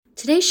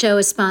Today's show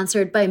is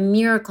sponsored by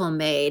Miracle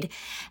Made.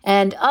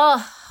 And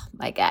oh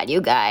my God, you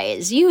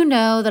guys, you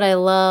know that I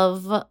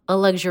love a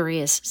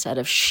luxurious set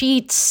of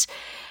sheets.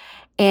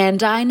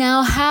 And I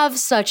now have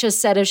such a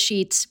set of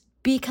sheets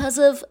because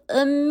of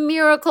a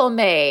Miracle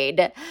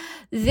Made.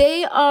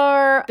 They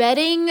are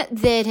bedding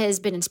that has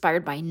been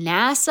inspired by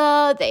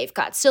NASA. They've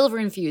got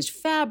silver-infused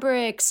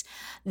fabrics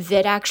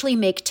that actually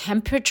make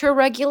temperature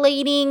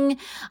regulating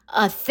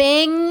a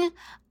thing.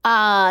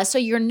 So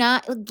you're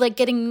not like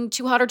getting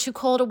too hot or too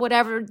cold or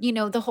whatever,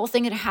 the whole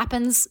thing that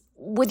happens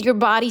with your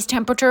body's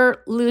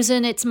temperature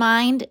losing its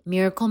mind.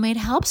 Miracle Made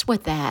helps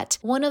with that.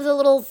 One of the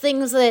little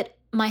things that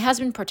my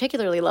husband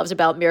particularly loves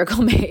about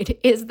Miracle Made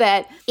is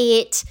that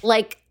it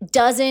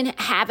doesn't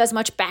have as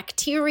much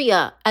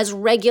bacteria as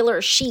regular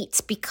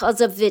sheets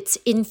because of it's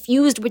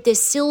infused with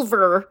this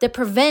silver that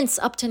prevents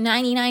up to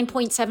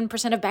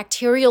 99.7% of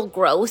bacterial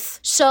growth.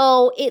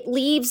 So it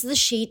leaves the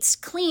sheets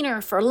cleaner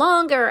for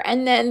longer.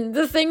 And then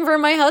the thing for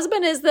my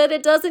husband is that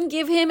it doesn't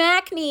give him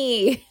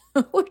acne,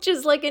 which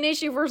is like an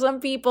issue for some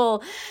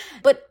people.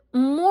 But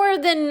more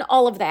than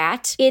all of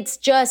that, it's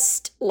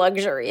just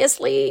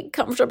luxuriously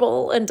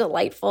comfortable and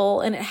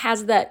delightful, and it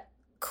has that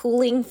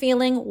cooling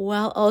feeling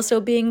while also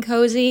being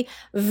cozy.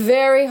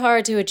 Very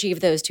hard to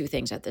achieve those two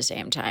things at the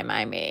same time.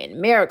 I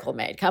mean, Miracle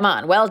Made, come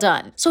on, well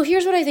done. So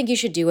here's what I think you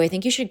should do. I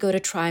think you should go to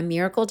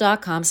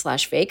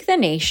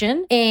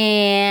trymiracle.com/fakethenation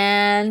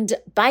and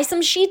buy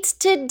some sheets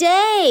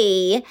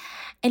today.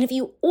 And if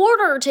you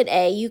order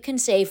today, you can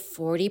save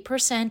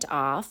 40%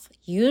 off.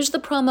 Use the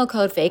promo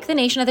code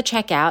FAKETHENATION at the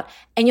checkout,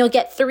 and you'll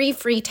get 3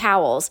 free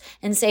towels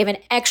and save an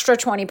extra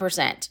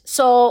 20%.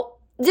 So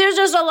there's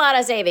just a lot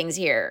of savings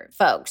here,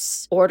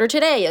 folks. Order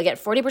today. You'll get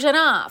 40%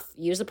 off.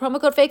 Use the promo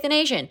code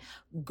FAKETHENATION.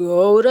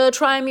 Go to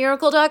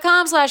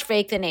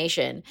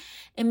trymiracle.com/FakeTheNation.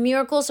 And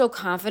Miracle's so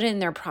confident in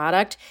their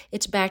product,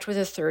 it's backed with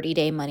a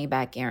 30-day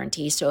money-back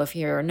guarantee. So if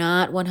you're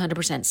not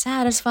 100%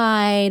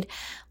 satisfied,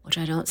 which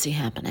I don't see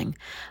happening,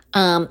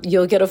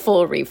 you'll get a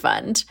full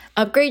refund.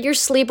 Upgrade your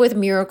sleep with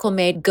Miracle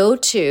Made. Go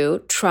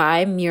to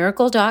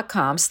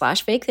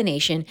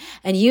trymiracle.com/FakeTheNation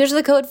and use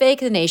the code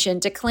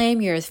FakeTheNation to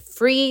claim your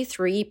free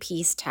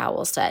 3-piece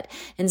towel set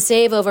and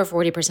save over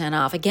 40%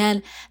 off.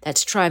 Again,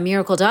 that's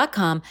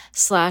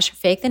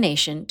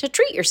trymiracle.com/FakeTheNation to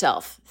treat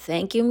yourself.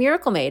 Thank you,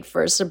 Miracle Made,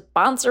 for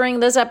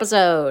sponsoring this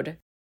episode.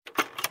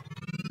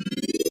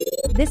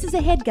 This is a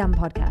HeadGum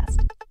podcast.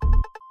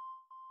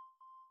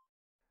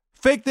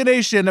 Fake the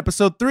Nation,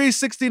 episode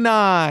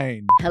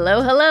 369.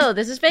 Hello.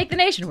 This is Fake the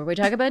Nation, where we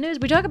talk about news,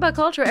 we talk about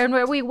culture, and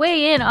where we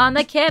weigh in on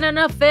the canon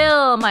of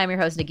film. I'm your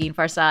host, Nagin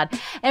Farsad.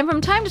 And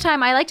from time to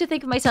time, I like to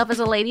think of myself as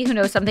a lady who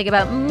knows something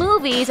about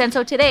movies. And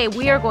so today,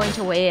 we are going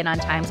to weigh in on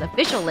Time's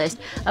official list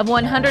of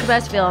 100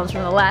 best films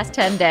from the last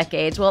 10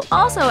 decades. We'll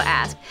also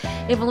ask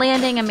if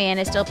landing a man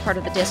is still part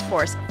of the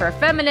discourse for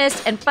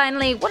feminists. And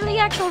finally, what are the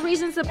actual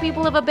reasons that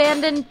people have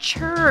abandoned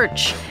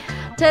church?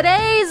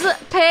 Today's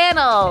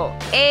panel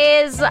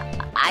is,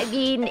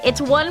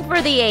 it's one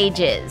for the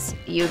ages,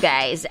 you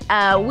guys.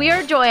 We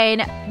are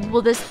joined,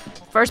 this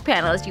first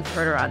panelist, you've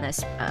heard her on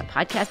this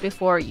podcast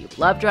before. You've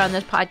loved her on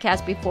this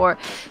podcast before.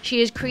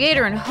 She is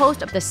creator and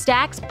host of the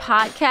Stacks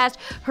podcast.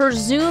 Her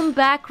Zoom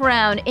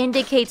background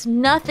indicates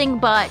nothing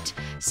but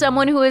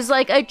someone who is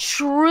like a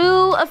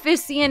true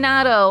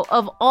aficionado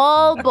of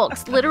all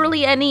books,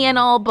 literally any and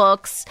all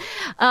books.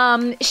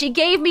 She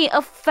gave me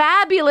a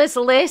fabulous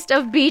list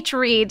of beach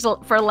reads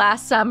for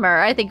last summer,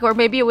 I think, or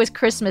maybe it was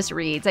Christmas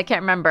reads. I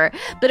can't remember.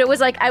 But it was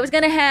like I was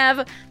going to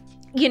have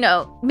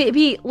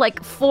maybe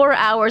like 4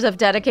 hours of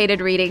dedicated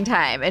reading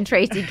time. And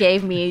Traci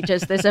gave me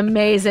just this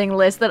amazing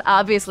list that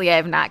obviously I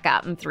have not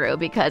gotten through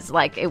because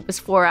it was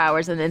 4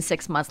 hours and then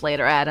 6 months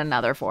later I had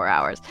another 4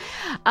 hours.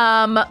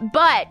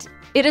 But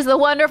it is the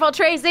wonderful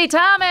Traci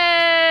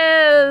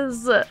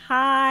Thomas.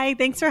 Hi,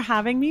 thanks for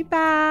having me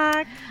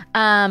back.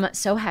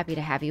 So happy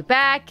to have you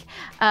back.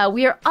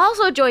 We are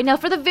also joined now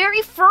for the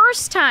very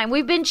first time.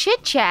 We've been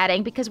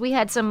chit-chatting because we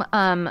had some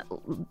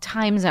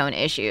time zone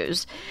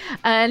issues,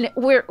 and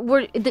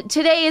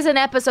today is an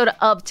episode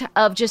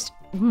of just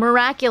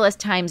miraculous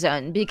time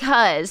zone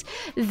because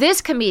this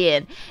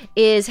comedian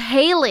is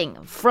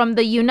hailing from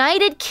the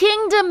United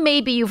Kingdom.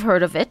 Maybe you've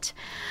heard of it.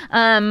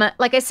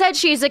 Like I said,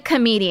 she's a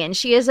comedian.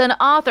 She is an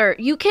author.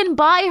 You can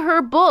buy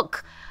her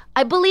book,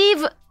 I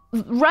believe,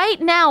 right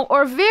now,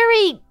 or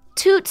very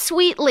toot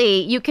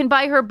sweetly, you can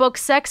buy her book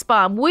Sex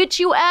Bomb, which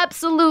you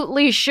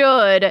absolutely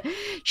should.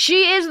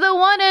 She is the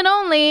one and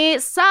only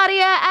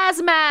Sadia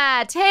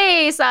Azmat.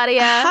 Hey,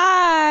 Sadia.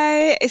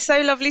 Hi. It's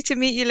so lovely to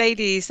meet you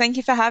ladies. Thank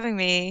you for having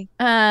me.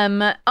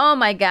 Oh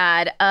my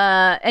God.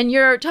 And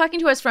you're talking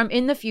to us from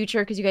in the future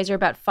because you guys are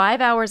about 5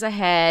 hours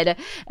ahead.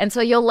 And so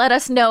you'll let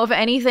us know if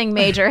anything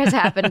major has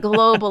happened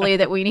globally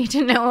that we need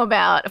to know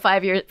about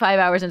 5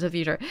 hours into the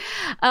future.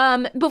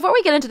 Before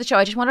we get into the show,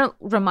 I just want to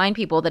remind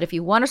people that if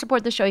you want to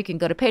support the show, you can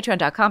go to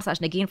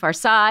patreon.com/Negin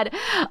Farsad.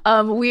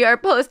 We are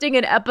posting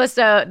an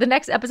episode. The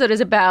next episode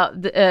is about,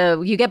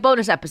 you get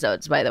bonus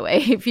episodes, by the way,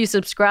 if you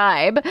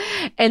subscribe.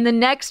 And the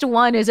next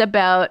one is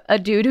about a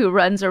dude who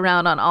runs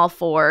around on all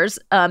fours.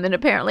 And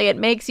apparently it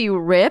makes you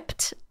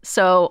ripped.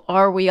 So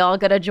are we all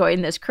going to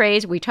join this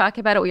craze? We talk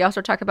about it. We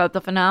also talk about the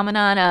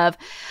phenomenon of,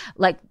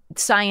 like,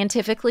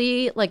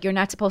 scientifically, like, you're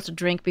not supposed to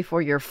drink before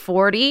you're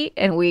 40.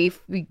 And we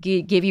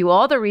give you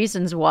all the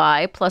reasons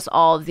why, plus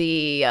all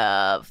the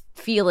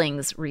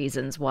feelings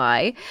reasons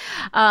why.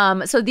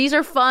 So these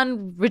are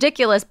fun,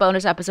 ridiculous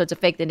bonus episodes of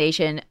Fake the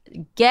Nation.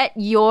 Get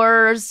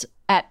yours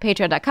at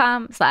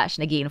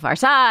patreon.com/Negin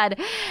Farsad.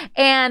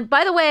 And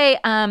by the way,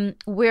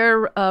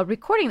 we're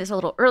recording this a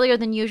little earlier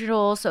than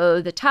usual. So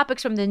the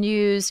topics from the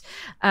news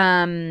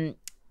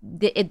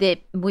that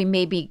we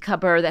maybe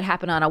cover that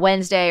happened on a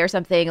Wednesday or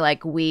something,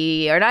 like,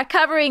 we are not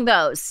covering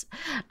those.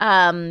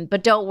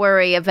 But don't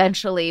worry,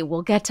 eventually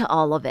we'll get to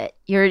all of it.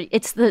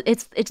 It's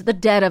the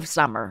dead of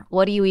summer.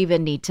 What do you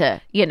even need to,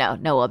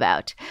 know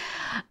about?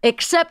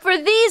 Except for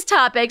these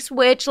topics,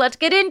 which, let's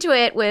get into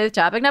it with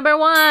topic number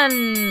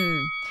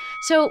 1.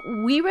 So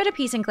we read a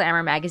piece in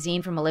Glamour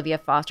magazine from Olivia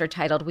Foster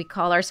titled, "We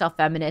Call Ourselves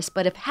Feminists,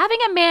 but if having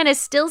a man is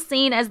still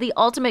seen as the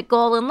ultimate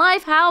goal in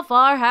life, how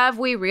far have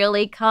we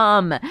really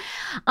come?"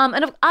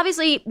 And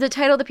obviously the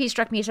title of the piece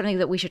struck me as something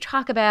that we should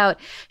talk about.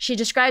 She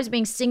describes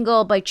being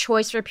single by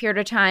choice for a period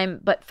of time,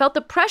 but felt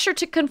the pressure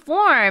to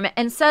conform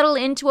and settle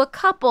into a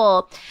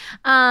couple.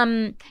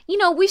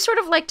 We sort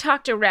of like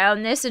talked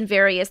around this in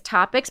various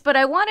topics, but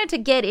I wanted to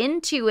get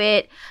into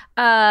it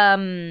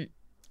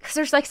because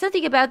there's like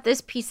something about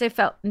this piece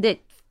that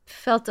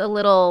felt a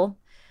little,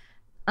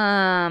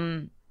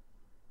 I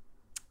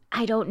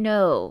don't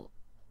know,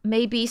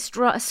 maybe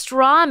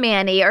straw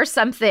man-y or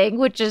something,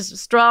 which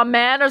is straw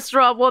man or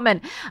straw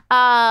woman.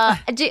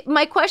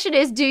 My question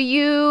is, do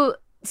you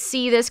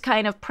see this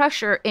kind of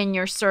pressure in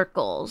your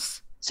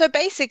circles? So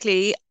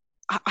basically,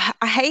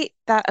 I hate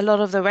that a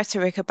lot of the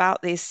rhetoric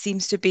about this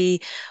seems to be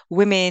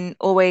women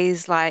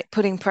always like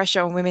putting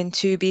pressure on women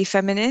to be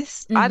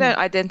feminists. I don't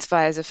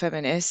identify as a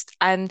feminist.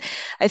 And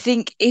I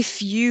think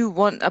if you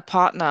want a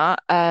partner,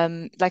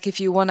 like if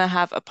you want to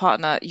have a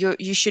partner,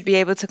 you should be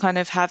able to kind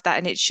of have that,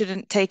 and it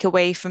shouldn't take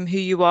away from who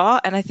you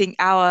are. And I think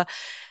our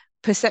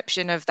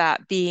perception of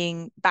that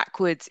being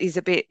backwards is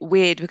a bit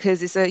weird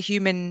because it's a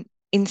human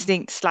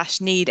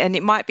instinct/need, and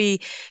it might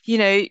be,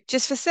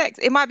 just for sex,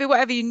 it might be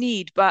whatever you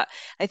need, but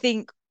I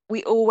think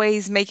we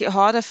always make it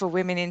harder for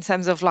women in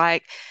terms of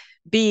like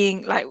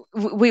being like,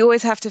 we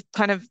always have to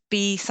kind of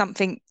be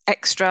something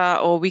extra,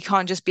 or we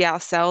can't just be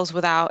ourselves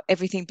without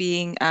everything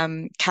being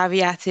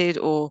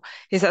caveated, or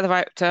is that the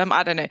right term?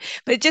 I don't know,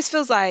 but it just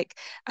feels like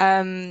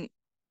I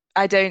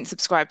don't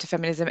subscribe to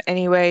feminism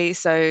anyway,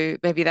 so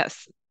maybe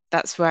that's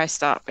where I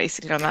start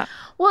basically on that.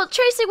 Well,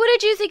 Traci, what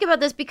did you think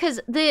about this? Because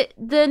the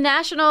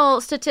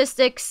National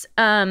Statistics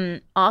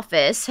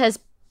Office has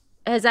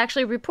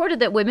actually reported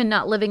that women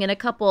not living in a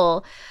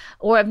couple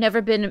or have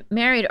never been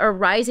married are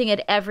rising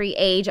at every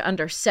age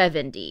under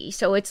 70.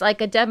 So it's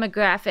like a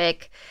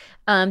demographic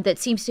that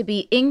seems to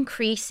be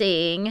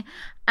increasing.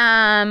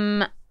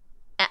 I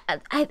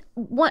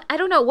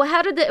don't know. Well,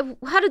 how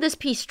did this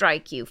piece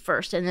strike you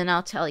first, and then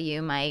I'll tell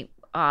you my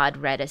odd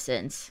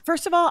reticence.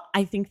 First of all,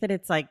 I think that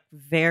it's like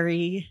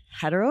very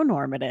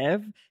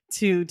heteronormative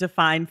to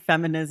define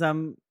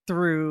feminism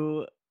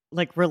through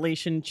like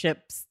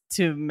relationships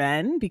to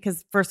men,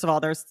 because first of all,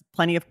 there's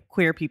plenty of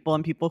queer people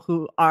and people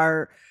who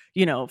are,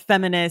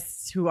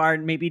 feminists who are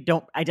maybe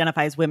don't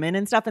identify as women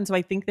and stuff. And so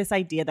I think this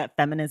idea that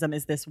feminism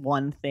is this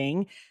one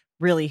thing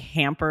really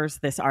hampers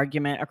this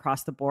argument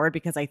across the board,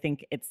 because I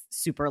think it's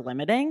super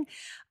limiting.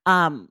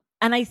 And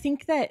I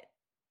think that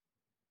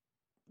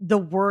the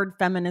word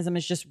feminism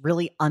is just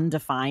really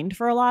undefined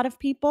for a lot of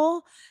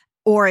people,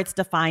 or it's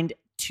defined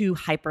too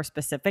hyper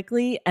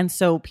specifically. And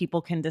so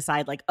people can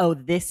decide like, oh,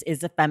 this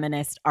is a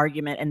feminist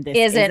argument and this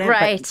isn't,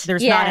 right.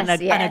 There's not an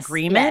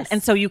agreement. Yes.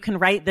 And so you can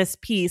write this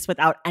piece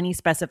without any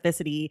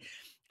specificity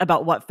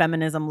about what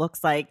feminism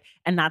looks like.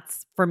 And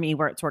that's for me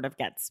where it sort of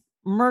gets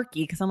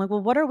murky, because I'm like,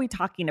 well, what are we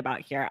talking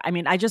about here? I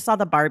mean, I just saw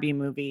the Barbie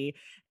movie,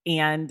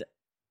 and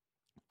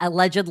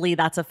allegedly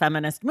that's a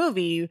feminist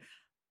movie.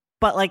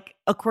 But like,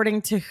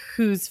 according to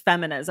whose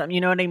feminism, you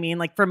know what I mean?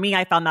 Like for me,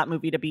 I found that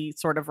movie to be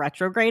sort of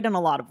retrograde in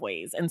a lot of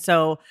ways. And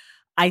so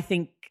I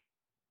think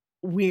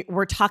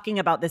we're talking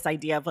about this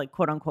idea of like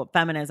quote unquote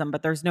feminism,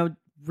 but there's no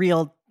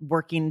real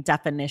working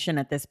definition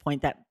at this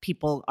point that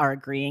people are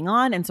agreeing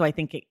on. And so I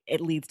think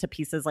it leads to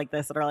pieces like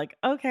this that are like,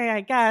 okay,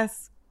 I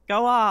guess,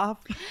 go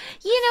off. Because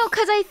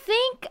I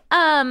think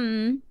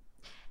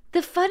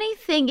the funny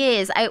thing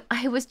is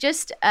I was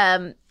just,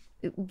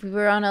 we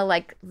were on a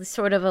like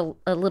sort of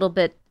a little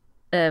bit,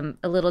 a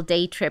little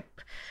day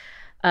trip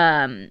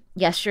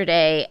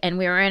yesterday, and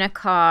we were in a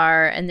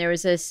car, and there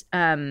was this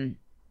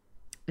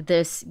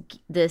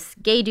this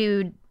gay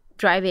dude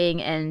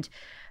driving, and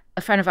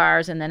a friend of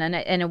ours, and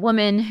then a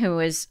woman who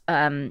was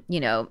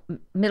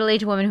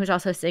middle-aged woman who was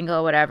also single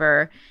or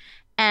whatever.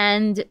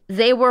 and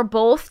they were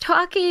both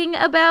talking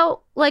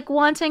about like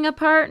wanting a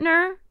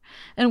partner,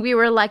 and we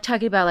were like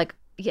talking about like,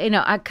 you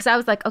know, because I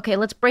was like, okay,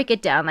 let's break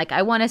it down. Like,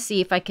 I want to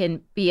see if I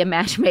can be a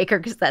matchmaker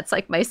because that's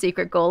like my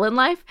secret goal in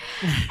life.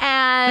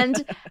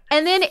 And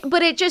then,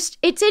 but it's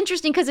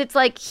interesting because it's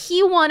like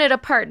he wanted a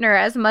partner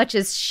as much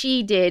as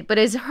she did, but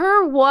is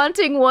her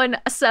wanting one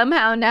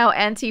somehow now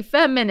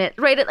anti-feminist,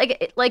 right?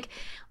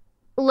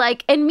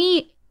 And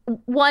me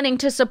wanting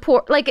to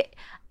support, like,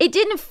 it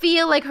didn't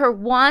feel like her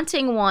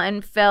wanting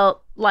one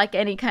felt like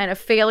any kind of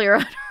failure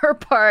on her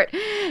part,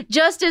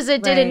 just as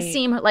it didn't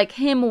seem like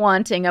him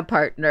wanting a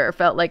partner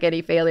felt like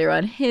any failure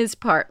on his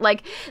part.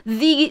 Like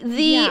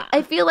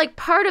I feel like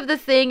part of the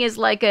thing is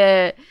like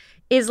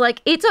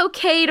it's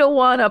okay to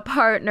want a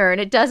partner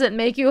and it doesn't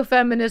make you a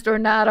feminist or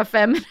not a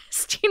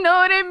feminist. You know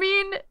what I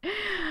mean?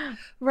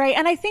 Right.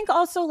 And I think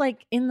also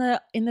like in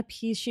the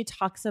piece, she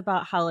talks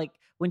about how like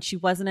when she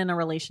wasn't in a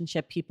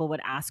relationship, people would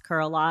ask her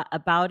a lot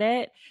about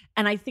it.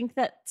 And I think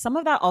that some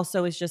of that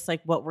also is just like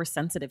what we're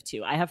sensitive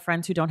to. I have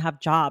friends who don't have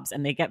jobs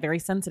and they get very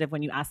sensitive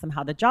when you ask them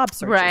how the job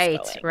search is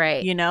going.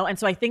 Right. You know? And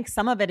so I think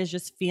some of it is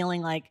just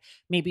feeling like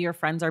maybe your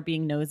friends are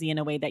being nosy in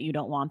a way that you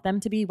don't want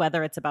them to be,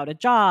 whether it's about a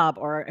job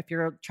or if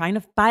you're trying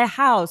to buy a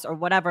house or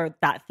whatever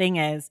that thing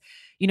is.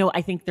 You know,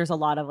 I think there's a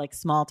lot of like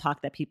small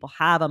talk that people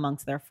have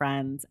amongst their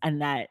friends,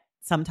 and that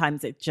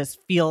sometimes it just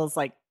feels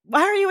like,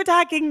 why are you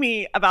attacking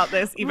me about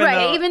this? Even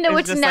though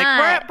it's not. Like,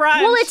 we're at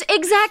brunch. Well, it's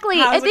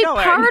exactly. I think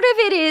part of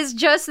it is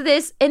just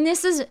this, and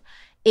this is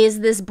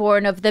this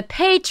born of the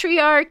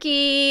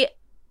patriarchy?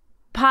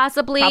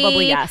 Possibly.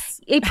 Probably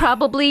yes.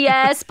 Probably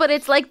yes. But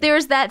it's like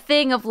there's that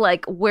thing of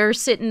like we're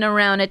sitting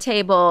around a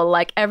table,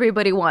 like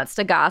everybody wants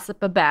to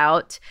gossip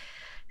about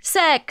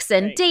sex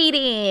and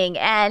dating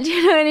and,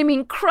 you know what I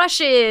mean,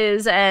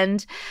 crushes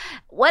and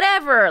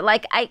whatever.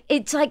 Like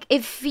it's like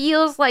it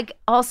feels like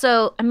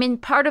also, I mean,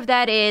 part of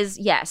that is,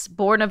 yes,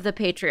 born of the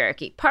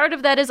patriarchy. Part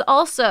of that is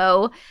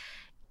also,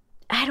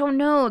 I don't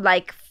know,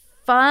 like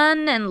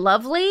fun and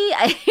lovely.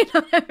 You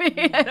know what I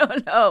mean? I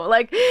don't know.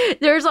 Like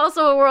there's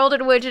also a world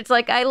in which it's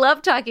like I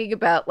love talking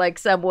about like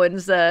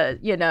someone's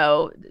dating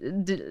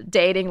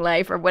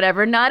life or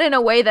whatever, not in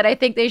a way that I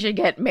think they should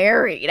get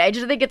married. I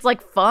just think it's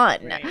like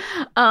fun.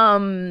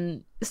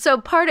 Right.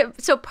 So part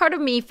of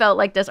me felt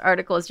like this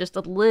article is just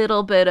a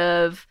little bit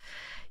of,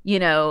 you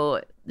know,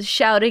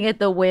 shouting at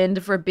the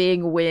wind for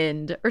being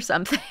wind or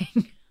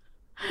something.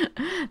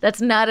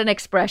 That's not an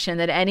expression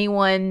that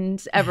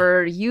anyone's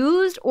ever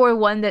used or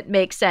one that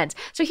makes sense.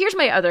 So here's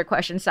my other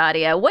question,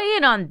 Sadia. Weigh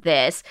in on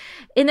this.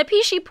 In the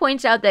piece, she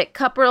points out that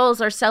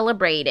couples are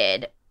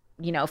celebrated,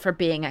 you know, for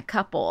being a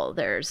couple.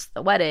 There's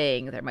the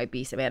wedding, there might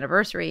be some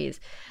anniversaries,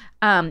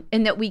 and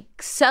that we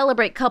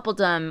celebrate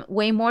coupledom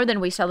way more than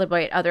we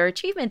celebrate other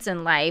achievements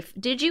in life.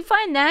 Did you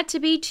find that to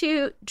be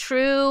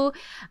true?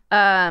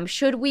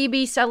 Should we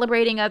be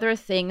celebrating other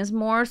things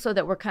more so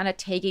that we're kind of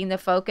taking the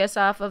focus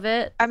off of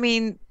it? I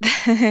mean,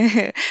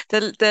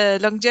 the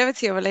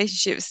longevity of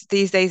relationships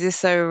these days is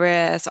so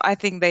rare. So I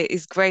think that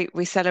it's great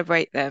we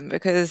celebrate them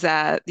because,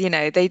 you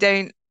know, they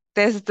don't.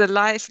 There's the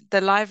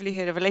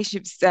livelihood of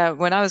relationships.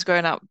 When I was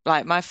growing up,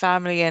 like my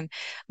family and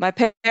my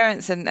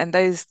parents and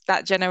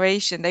that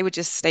generation, they would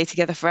just stay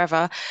together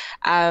forever.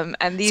 And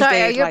these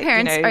days,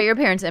 are your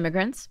parents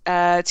immigrants?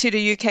 To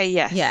the UK,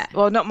 yes. Yeah.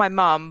 Well, not my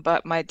mom,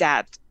 but my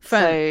dad.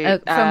 From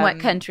what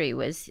country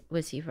was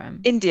he from?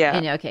 India.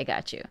 Okay,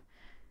 got you.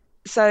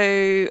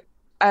 So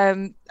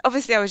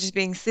obviously, I was just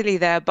being silly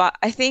there, but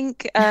I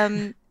think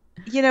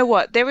you know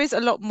what? There is a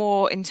lot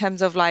more in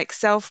terms of like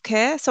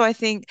self-care. So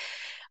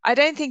I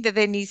don't think that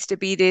there needs to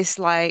be this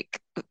like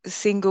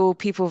single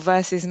people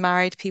versus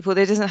married people.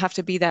 There doesn't have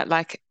to be that,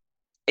 like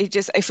it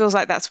feels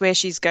like that's where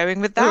she's going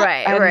with that.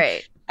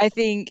 Right. I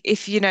think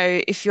if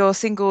you're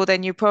single,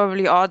 then you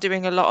probably are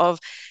doing a lot of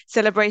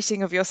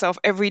celebrating of yourself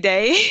every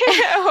day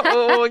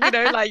or, you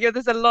know, like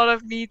there's a lot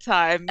of me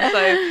time.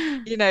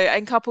 So, you know,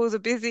 and couples are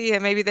busy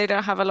and maybe they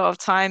don't have a lot of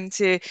time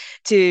to,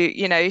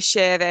 you know,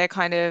 share their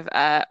kind of,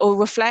 or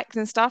reflect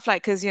and stuff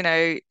like, cause you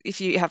know, if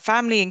you have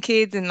family and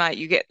kids and like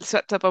you get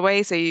swept up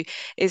away. So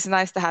it's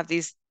nice to have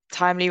these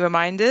timely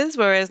reminders.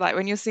 Whereas like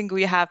when you're single,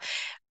 you have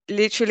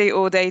literally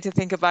all day to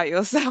think about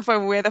yourself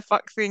and where the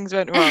fuck things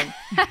went wrong.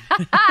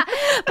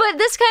 But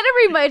this kind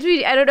of reminds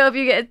me, I don't know if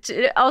you get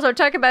to also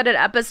talk about an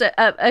episode,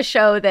 a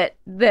show that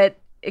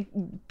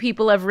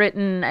people have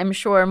written, I'm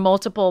sure,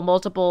 multiple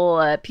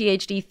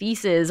PhD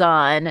theses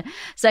on,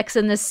 Sex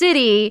and the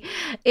City.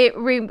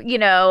 There's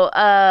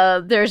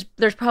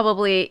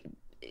probably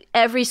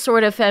every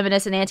sort of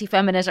feminist and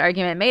anti-feminist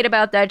argument made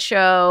about that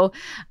show.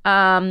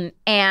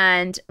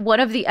 And one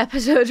of the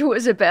episodes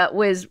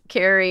was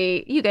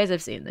Carrie. You guys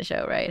have seen the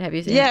show, right? Have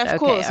you seen it? Yeah, of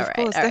course,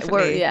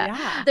 definitely.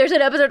 Yeah. There's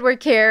an episode where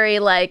Carrie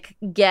like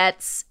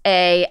gets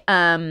a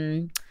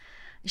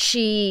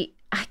she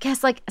I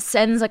guess like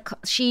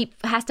she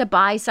has to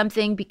buy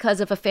something because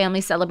of a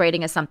family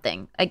celebrating a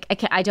something.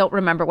 I don't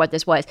remember what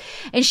this was.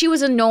 And she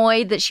was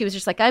annoyed that she was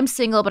just like, I'm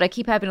single, but I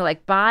keep having to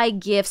like buy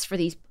gifts for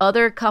these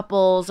other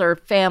couples or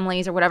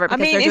families or whatever.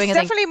 Because they're doing it's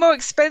definitely more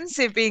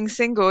expensive being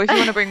single if you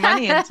want to bring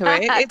money into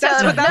it.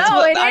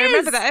 I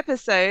remember that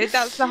episode.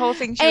 That's the whole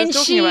thing she was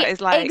talking about is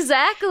like.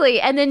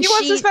 Exactly. And then she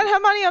wants to spend her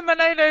money on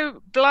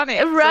Manolo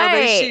Blahnik.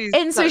 Right.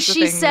 And so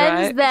she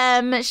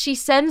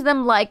sends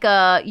them like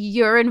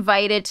you're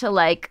invited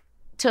to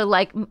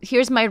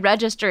here's my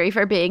registry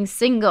for being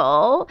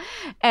single,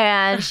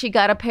 and she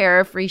got a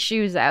pair of free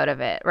shoes out of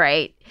it,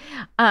 right?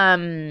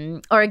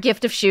 Or a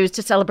gift of shoes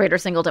to celebrate her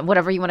singledom,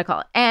 whatever you want to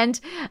call it.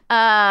 And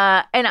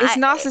it's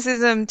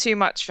narcissism too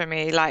much for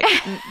me. Like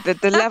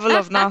the level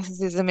of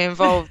narcissism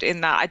involved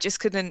in that, I just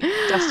couldn't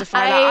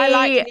justify that. I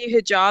like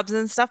new hijabs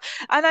and stuff,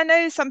 and I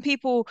know some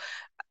people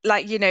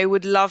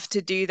would love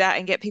to do that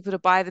and get people to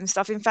buy them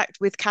stuff. In fact,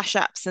 with cash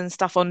apps and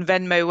stuff on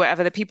Venmo,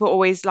 whatever, the people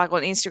always like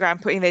on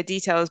Instagram putting their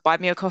details, buy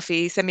me a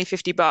coffee, send me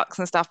 $50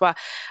 and stuff. But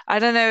I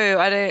don't know.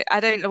 I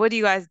don't. What do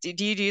you guys do?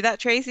 Do you do that,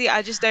 Tracy?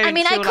 I just don't.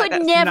 I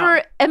could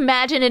never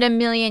imagine in a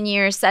million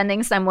years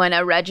sending someone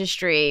a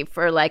registry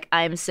for like,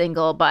 I'm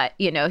single, but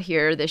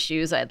here are the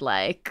shoes I'd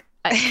like.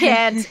 I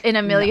can't in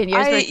a million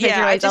years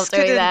picture myself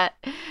doing that.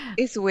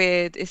 It's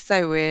weird. It's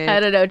so weird.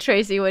 I don't know.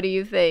 Tracy, what do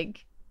you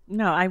think?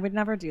 No, I would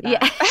never do that.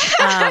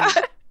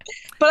 Yeah.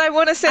 But I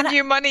want to send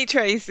you money,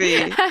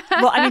 Tracy.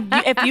 Well, I mean,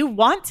 if you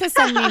want to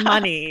send me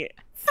money,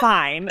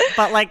 fine.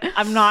 But like,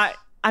 I'm not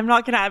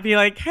gonna be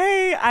like,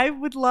 hey, I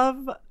would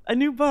love a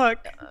new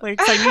book. Like,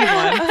 I need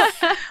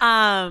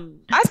one.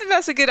 I think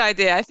that's a good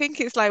idea. I think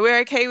it's like we're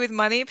okay with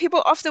money.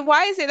 People often,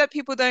 why is it that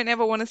people don't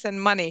ever want to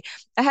send money?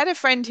 I had a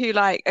friend who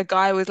like a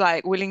guy was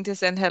like willing to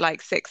send her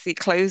like sexy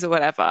clothes or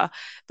whatever,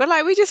 but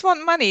like we just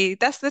want money.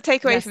 That's the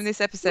takeaway from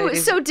this episode.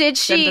 So did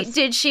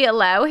she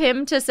allow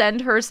him to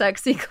send her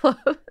sexy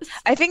clothes?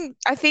 I think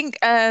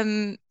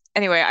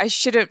anyway, I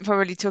shouldn't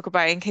probably talk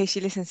about it in case she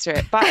listens to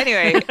it. But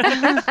anyway.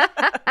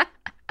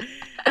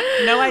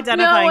 No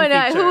identifying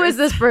features. Who is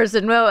this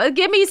person? Well,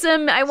 give me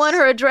some. I want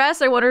her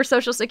address. I want her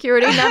social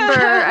security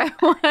number.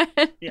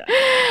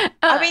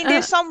 I mean,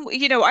 there's some.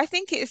 I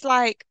think it's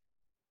like,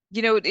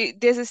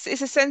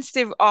 it's a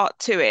sensitive art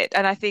to it,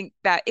 and I think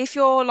that if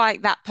you're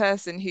like that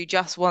person who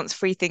just wants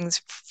free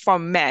things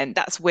from men,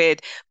 that's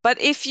weird. But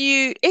if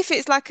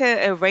it's like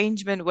a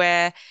arrangement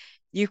where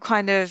you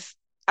kind of,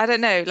 I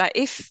don't know, like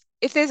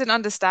if there's an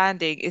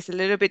understanding, it's a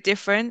little bit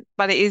different,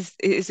 but it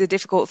is a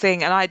difficult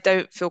thing, and I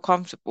don't feel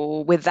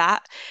comfortable with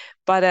that.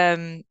 But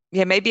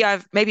maybe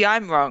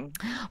I'm wrong.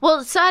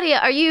 Well,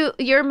 Sadia,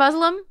 you're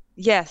Muslim?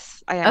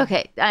 Yes, I am.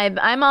 Okay,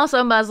 I'm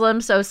also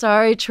Muslim, so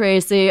sorry,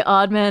 Tracy,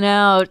 odd man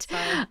out. She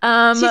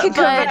can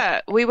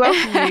convert. We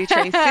welcome you,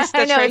 Tracy. Sister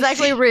I know, Tracy. it's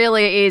actually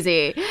really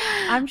easy.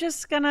 I'm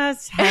just gonna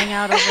hang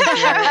out over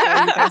here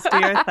while you guys do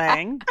your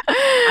thing.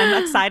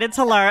 I'm excited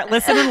to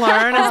listen and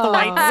learn, as the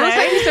whites say. We'll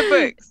take some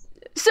books.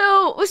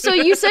 So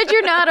you said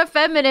you're not a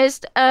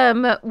feminist.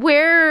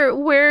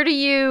 Where do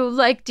you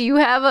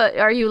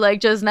are you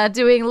like just not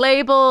doing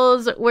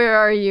labels? Where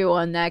are you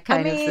on that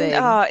kind of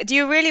thing? Do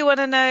you really want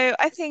to know?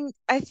 I think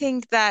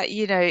that,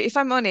 if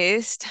I'm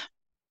honest,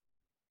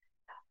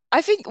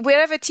 I think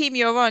wherever team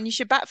you're on, you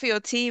should bat for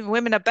your team.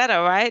 Women are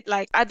better, right?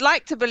 Like, I'd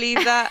like to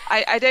believe that.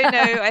 I don't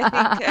know.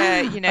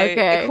 I think,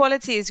 Okay.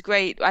 Equality is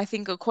great. I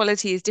think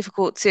equality is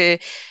difficult to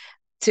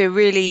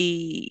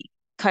really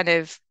kind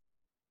of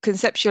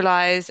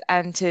conceptualize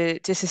and to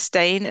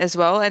sustain as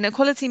well. And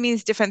equality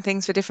means different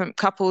things for different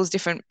couples,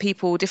 different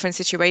people, different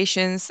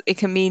situations. It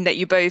can mean that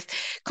you both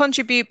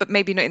contribute, but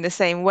maybe not in the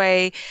same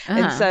way.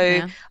 And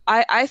so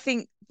I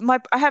think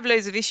I have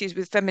loads of issues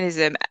with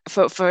feminism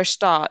for a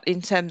start,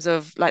 in terms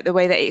of like the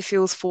way that it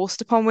feels forced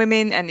upon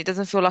women, and it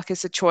doesn't feel like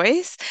it's a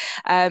choice,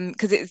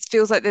 because it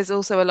feels like there's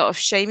also a lot of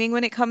shaming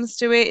when it comes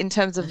to it, in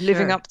terms of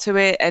living up to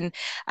it, and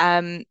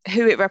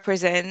who it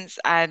represents,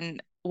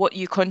 and what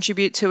you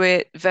contribute to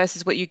it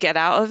versus what you get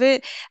out of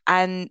it.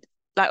 And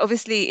like,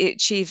 obviously it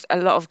achieved a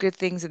lot of good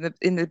things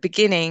in the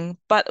beginning,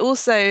 but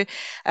also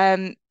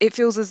it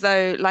feels as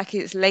though like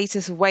its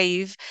latest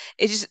wave,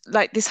 it just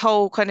like this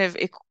whole kind of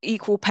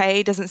equal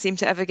pay doesn't seem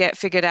to ever get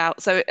figured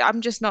out. So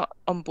I'm just not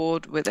on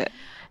board with it.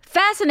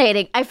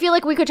 Fascinating. I feel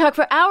like we could talk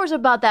for hours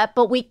about that,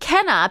 but we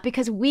cannot,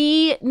 because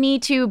we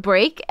need to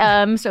break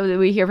so that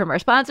we hear from our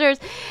sponsors.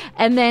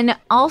 And then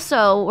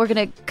also we're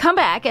going to come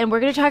back and we're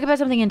going to talk about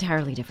something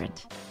entirely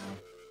different.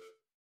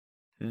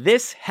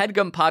 This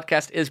HeadGum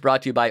podcast is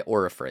brought to you by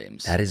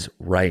Auraframes. That is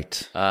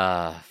right.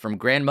 From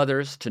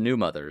grandmothers to new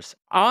mothers,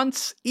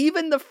 aunts,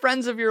 even the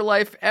friends of your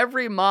life,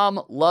 every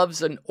mom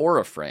loves an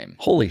Auraframe.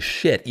 Holy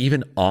shit,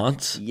 even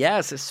aunts?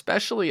 Yes,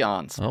 especially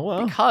aunts. Oh,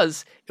 wow.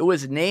 Because it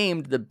was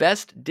named the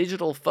best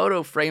digital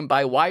photo frame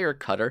by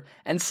Wirecutter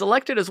and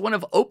selected as one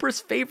of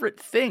Oprah's favorite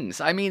things.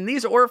 I mean,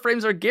 these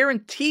Auraframes are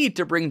guaranteed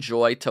to bring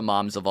joy to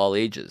moms of all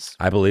ages.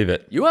 I believe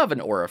it. You have an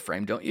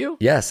Auraframe, don't you?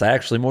 Yes, I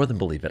actually more than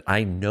believe it.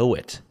 I know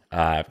it.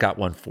 I've got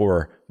one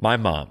for my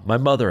mom, my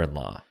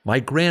mother-in-law, my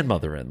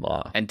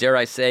grandmother-in-law. And dare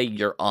I say,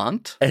 your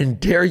aunt? And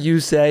dare you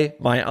say,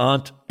 my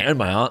aunt and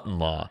my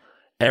aunt-in-law.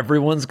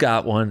 Everyone's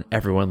got one.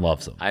 Everyone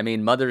loves them. I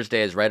mean, Mother's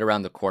Day is right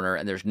around the corner,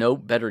 and there's no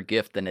better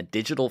gift than a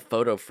digital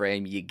photo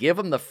frame. You give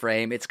them the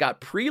frame. It's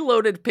got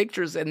preloaded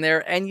pictures in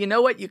there, and you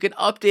know what? You can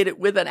update it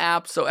with an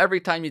app, so every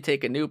time you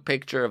take a new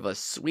picture of a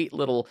sweet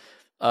little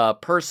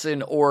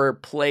person or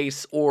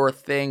place or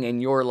thing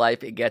in your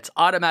life, it gets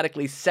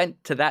automatically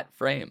sent to that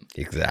frame.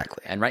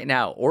 Exactly. And right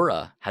now,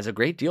 Aura has a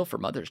great deal for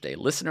Mother's Day.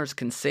 Listeners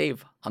can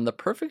save on the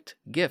perfect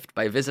gift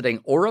by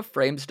visiting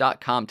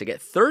auraframes.com to get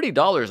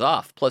 $30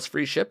 off plus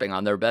free shipping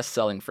on their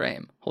best-selling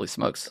frame. Holy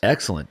smokes.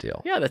 Excellent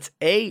deal. Yeah, that's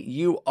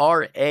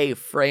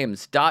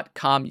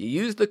auraframes.com. You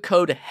use the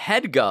code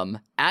HEADGUM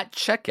at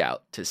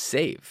checkout to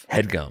save.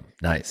 Headgum.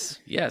 Nice.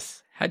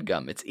 Yes.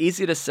 HEADGUM. It's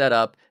easy to set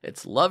up.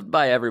 It's loved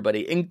by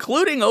everybody,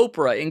 including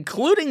Oprah,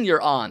 including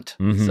your aunt.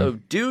 Mm-hmm. So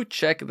do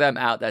check them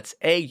out. That's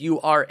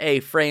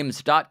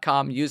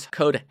auraframes.com. Use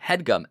code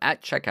HEADGUM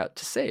at checkout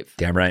to save.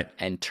 Damn right.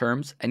 And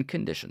terms and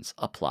conditions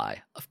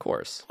apply, of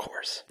course. Of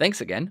course.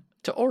 Thanks again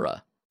to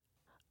Aura.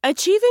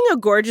 Achieving a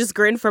gorgeous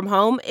grin from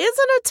home isn't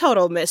a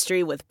total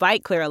mystery with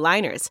Bite Clear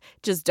aligners.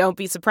 Just don't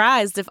be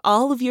surprised if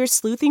all of your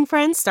sleuthing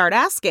friends start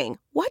asking,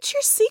 "What's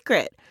your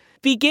secret?"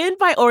 Begin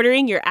by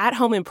ordering your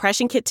at-home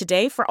impression kit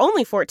today for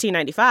only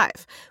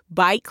 $14.95.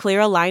 Bite Clear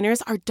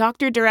aligners are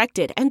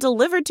doctor-directed and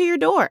delivered to your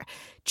door.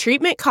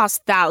 Treatment costs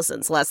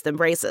thousands less than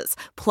braces.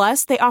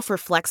 Plus, they offer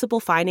flexible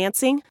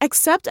financing,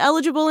 accept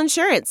eligible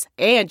insurance,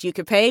 and you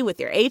can pay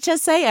with your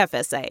HSA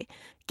FSA.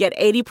 Get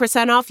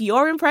 80% off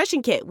your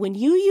impression kit when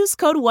you use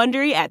code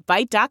WONDERY at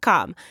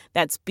Byte.com.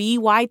 That's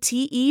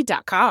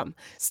BYTE.com.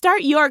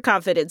 Start your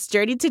confidence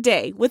journey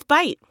today with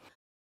Byte.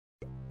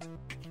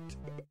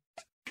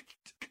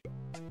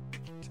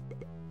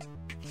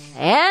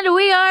 And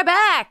we are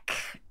back.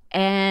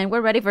 And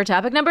we're ready for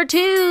topic number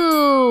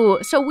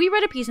 2. So we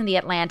read a piece in The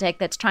Atlantic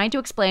that's trying to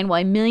explain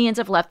why millions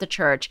have left the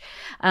church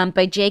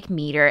by Jake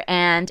Meador.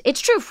 And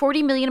it's true,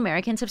 40 million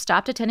Americans have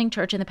stopped attending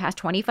church in the past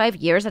 25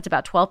 years. That's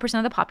about 12%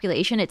 of the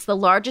population. It's the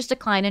largest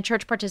decline in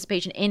church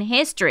participation in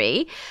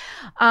history.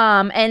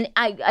 And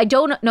I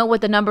don't know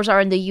what the numbers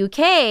are in the UK,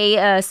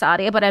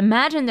 Sadia, but I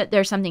imagine that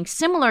there's something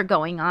similar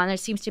going on. There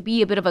seems to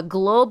be a bit of a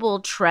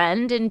global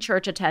trend in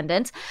church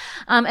attendance.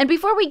 And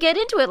before we get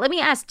into it, let me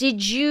ask, did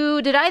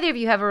either of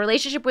you have a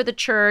relationship with a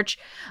church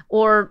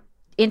or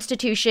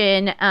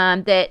institution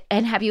and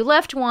have you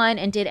left one,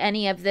 and did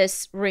any of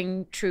this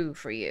ring true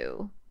for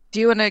you? Do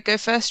you want to go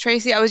first,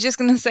 Tracy? I was just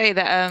going to say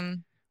that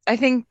I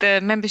think the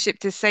membership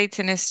to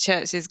Satanist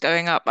church is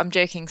going up. I'm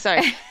joking.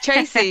 Sorry.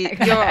 Tracy,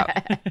 you're up.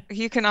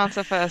 You can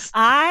answer first.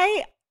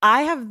 I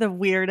have the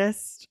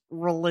weirdest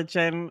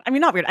religion. I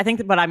mean, not weird. I think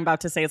that what I'm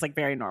about to say is like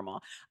very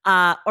normal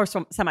or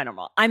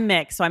semi-normal. I'm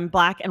mixed. So I'm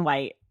black and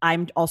white.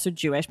 I'm also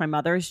Jewish. My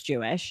mother is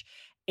Jewish.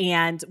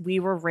 And we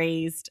were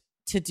raised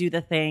to do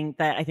the thing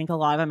that I think a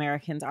lot of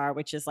Americans are,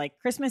 which is like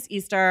Christmas,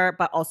 Easter,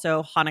 but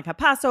also Hanukkah,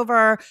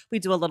 Passover. We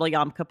do a little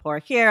Yom Kippur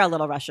here, a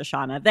little Rosh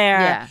Hashanah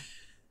there. Yeah.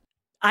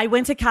 I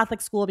went to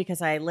Catholic school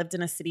because I lived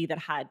in a city that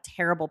had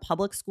terrible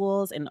public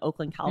schools in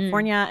Oakland,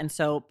 California. And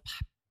so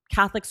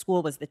Catholic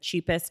school was the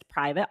cheapest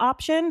private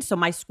option. So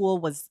my school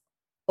was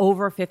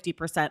over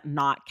 50%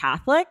 not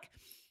Catholic.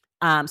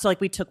 So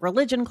like we took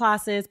religion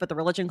classes, but the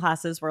religion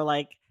classes were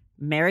like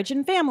marriage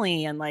and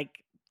family and like,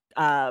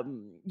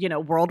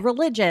 world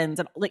religions,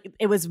 and like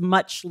it was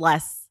much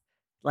less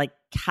like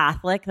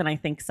Catholic than I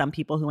think some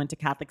people who went to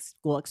Catholic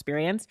school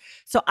experienced.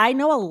 So I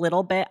know a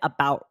little bit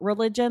about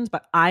religions,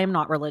 but I am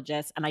not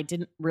religious, and we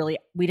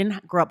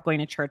didn't grow up going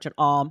to church at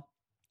all.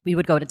 We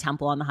would go to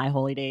temple on the high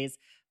holy days.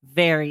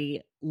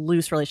 Very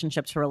loose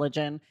relationship to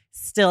religion.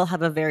 Still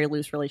have a very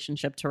loose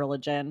relationship to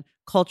religion.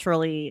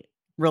 Culturally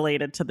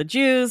related to the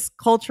Jews.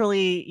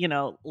 Culturally,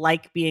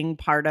 like being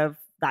part of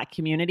that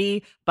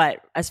community.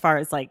 But as far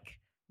as like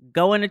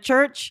going to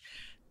church,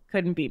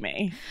 couldn't be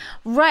me.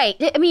 Right.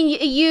 I mean,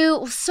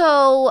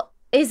 so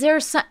is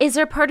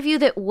there part of you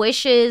that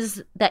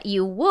wishes that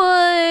you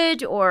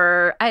would,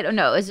 or I don't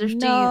know,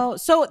 No.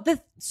 So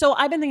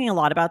I've been thinking a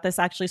lot about this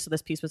actually. So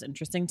this piece was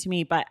interesting to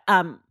me, but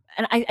and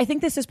I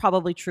think this is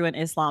probably true in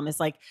Islam, is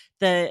like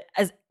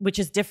which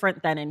is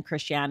different than in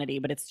Christianity,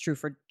 but it's true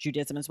for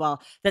Judaism as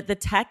well, that the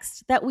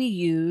text that we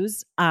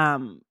use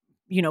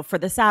for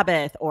the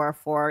Sabbath or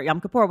for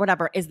Yom Kippur or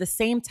whatever, is the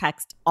same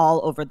text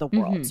all over the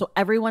world. Mm-hmm. So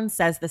everyone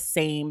says the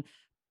same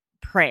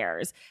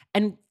prayers.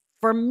 And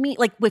for me,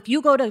 like if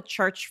you go to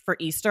church for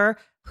Easter,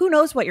 who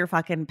knows what your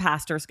fucking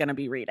pastor's going to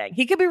be reading?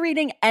 He could be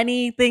reading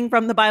anything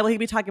from the Bible. He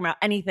could be talking about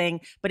anything.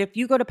 But if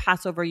you go to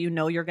Passover,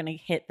 you're going to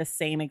hit the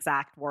same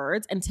exact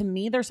words. And to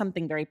me, there's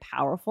something very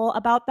powerful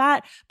about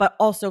that, but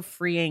also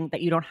freeing,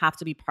 that you don't have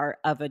to be part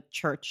of a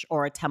church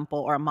or a temple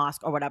or a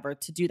mosque or whatever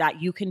to do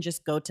that. You can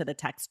just go to the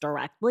text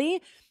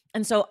directly.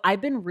 And so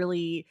I've been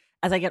really,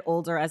 as I get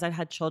older, as I've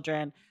had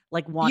children,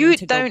 like wanting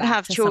to go back You don't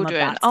have to some of children.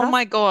 that Oh stuff.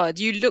 my God,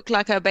 you look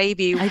like a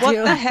baby. I What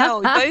do. the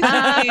hell? Both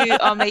of you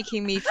are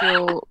making me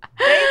feel.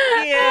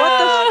 Thank you.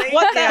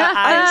 What the?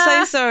 I'm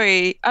I'm so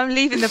sorry. I'm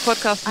leaving the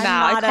podcast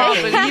now. I not can't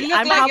a- believe you look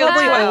I'm like you're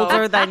probably 12.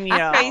 older than you.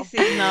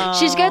 Tracy. No,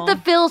 She's got the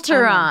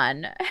filter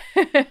on.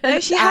 No,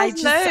 she I has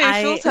just- no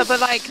I- filter, but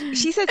like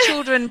she said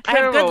children I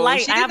have plural. good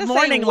light. She I have didn't say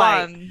morning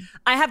light. one.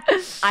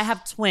 I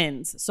have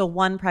twins, so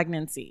one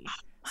pregnancy.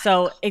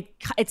 So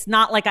it's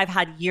not like I've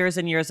had years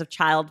and years of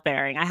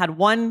childbearing. I had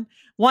one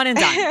and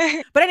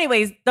done. But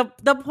anyways,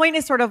 the point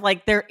is sort of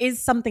like there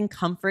is something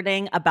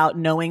comforting about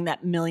knowing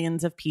that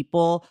millions of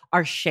people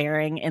are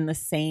sharing in the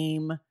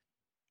same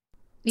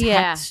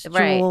Yeah,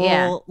 right.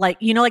 Yeah. like,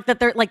 you know, like that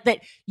they're like that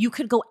you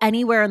could go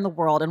anywhere in the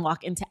world and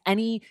walk into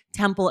any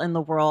temple in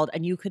the world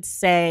and you could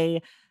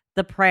say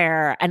the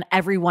prayer and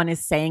everyone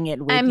is saying it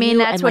with I mean, you.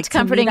 that's And, what's like, to me,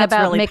 comforting that's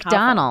about really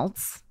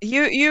McDonald's.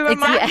 You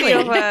remind me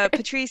Exactly. of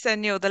Patrice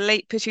O'Neill, the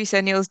late Patrice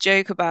O'Neill's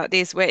joke about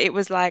this, where it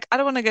was like, I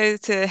don't want to go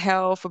to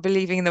hell for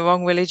believing in the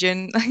wrong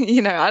religion.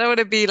 You know, I don't want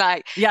to be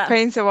like Yeah.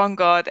 praying to the wrong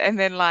God and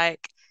then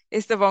like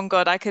it's the wrong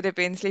God. I could have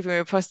been sleeping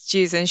with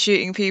prostitutes and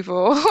shooting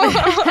people.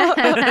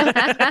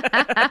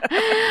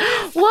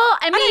 Well, I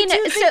And mean, I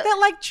do think that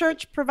like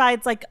church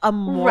provides like a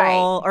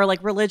moral or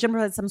like religion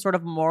provides some sort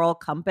of moral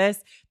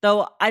compass.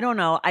 Though I don't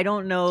know.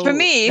 For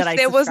me, that if I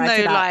there was subscribe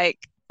to no that.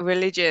 like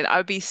religion, I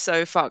would be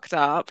so fucked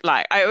up.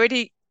 Like I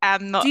already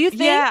am not. Do you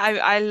think? Yeah,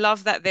 I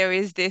love that there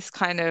is this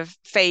kind of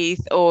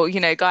faith or, you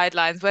know,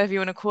 guidelines, whatever you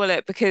want to call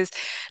it, because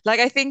like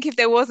I think if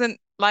there wasn't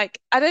like,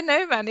 I don't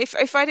know, man,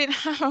 if I didn't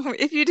have,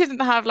 if you didn't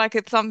have like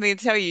something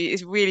to tell you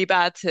is really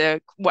bad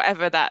to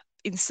whatever that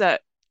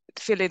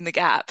fill in the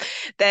gap,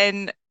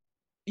 then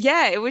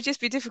yeah, it would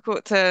just be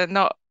difficult to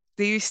not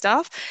do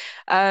stuff.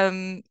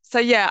 So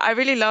yeah, I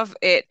really love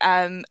it.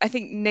 I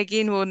think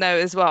Negin will know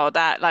as well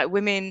that like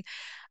women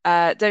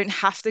don't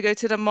have to go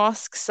to the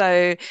mosque.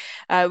 So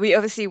we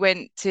obviously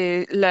went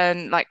to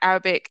learn like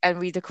Arabic and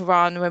read the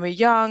Quran when we're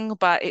young,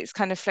 but it's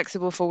kind of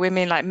flexible for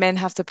women. Like men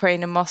have to pray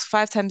in a mosque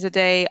 5 times a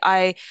day.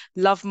 I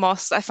love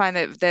mosques. I find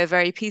that they're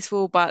very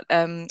peaceful, but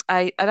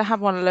I don't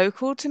have one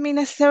local to me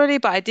necessarily,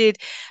 but I did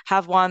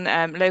have one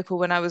local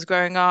when I was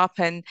growing up.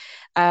 And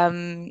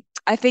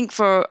I think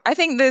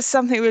there's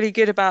something really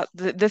good about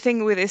the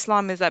thing with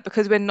Islam is that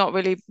because we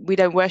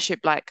don't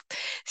worship like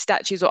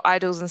statues or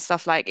idols and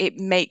stuff, like it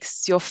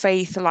makes your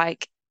faith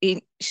like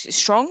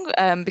strong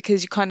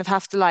because you kind of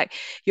have to like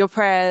your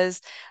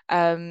prayers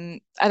I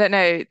don't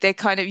know, they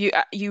kind of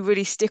you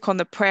really stick on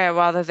the prayer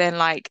rather than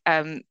like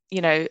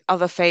you know,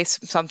 other faiths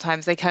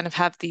sometimes they kind of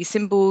have these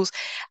symbols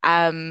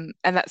and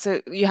that's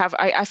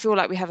I feel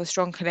like we have a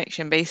strong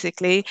connection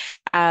basically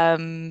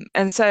and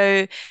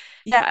so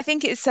yeah, I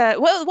think it's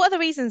what are the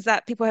reasons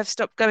that people have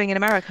stopped going in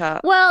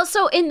America? Well,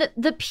 so in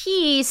the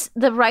piece,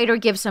 the writer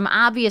gives some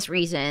obvious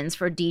reasons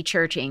for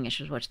de-churching, which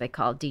is what they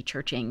call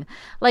de-churching,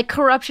 like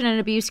corruption and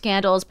abuse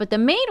scandals. But the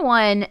main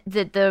one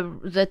that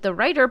the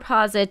writer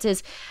posits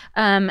is,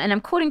 and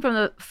I'm quoting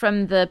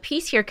from the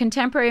piece here: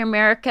 contemporary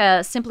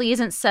America simply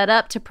isn't set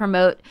up to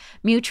promote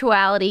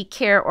mutuality,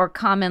 care, or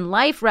common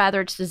life.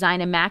 Rather, it's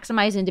designed to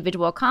maximize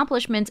individual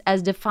accomplishments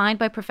as defined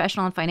by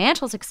professional and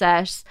financial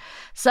success.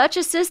 Such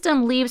a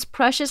system leaves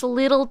precious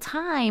little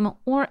time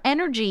or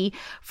energy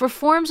for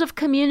forms of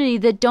community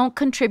that don't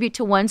contribute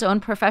to one's own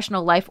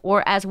professional life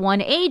or, as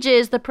one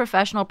ages, the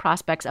professional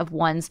prospects of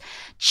one's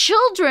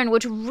children,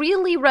 which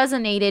really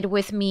resonated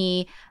with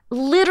me.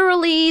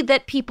 Literally,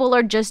 that people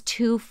are just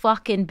too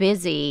fucking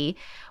busy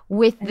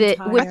with the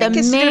I think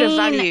it's main to do with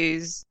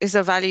values. It's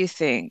a value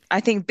thing. I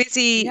think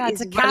busy Yeah, it's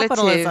is a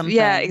capitalism relative.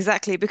 Yeah, thing.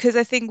 exactly. Because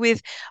I think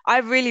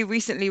I've really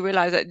recently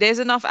realized that there's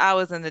enough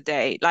hours in the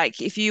day. Like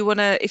if you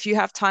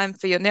have time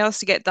for your nails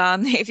to get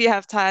done, if you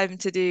have time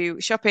to do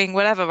shopping,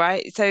 whatever,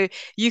 right? So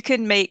you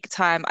can make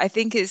time. I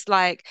think it's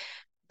like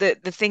the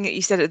thing that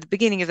you said at the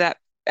beginning of that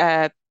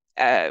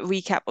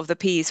recap of the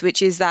piece,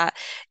 which is that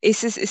it's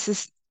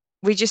just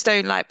we just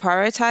don't like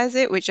prioritize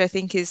it, which I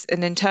think is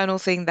an internal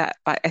thing that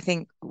I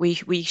think we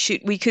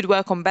could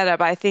work on better.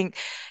 But I think,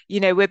 you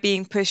know, we're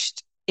being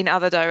pushed in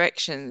other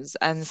directions,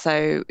 and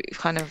so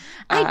kind of.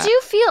 I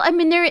do feel. I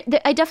mean,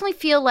 I definitely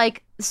feel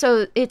like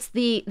so. It's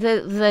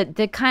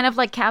the kind of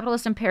like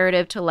capitalist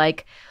imperative to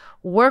like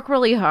work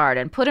really hard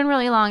and put in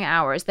really long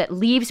hours that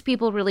leaves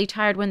people really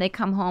tired when they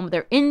come home.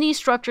 They're in these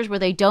structures where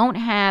they're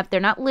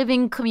not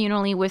living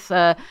communally with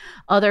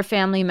other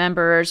family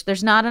members.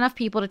 There's not enough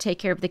people to take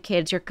care of the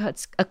kids.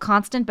 It's a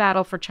constant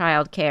battle for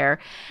childcare.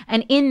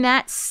 And in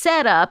that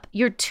setup,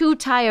 you're too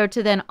tired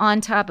to then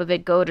on top of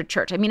it go to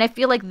church. I mean, I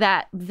feel like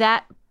that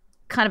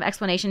kind of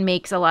explanation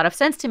makes a lot of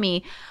sense to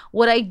me.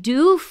 What I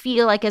do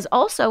feel like is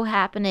also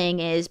happening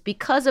is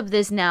because of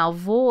this now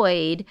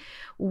void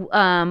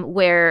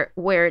where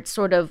it's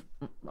sort of,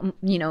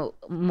 you know,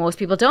 most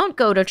people don't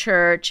go to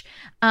church.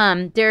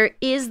 There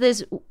is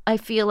this, I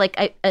feel like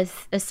a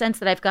sense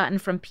that I've gotten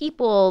from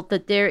people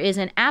that there is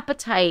an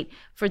appetite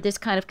for this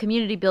kind of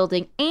community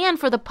building and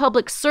for the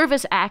public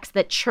service acts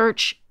that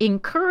church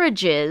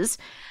encourages.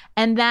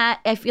 And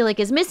that I feel like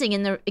is missing.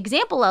 And the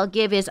example I'll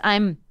give is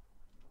I'm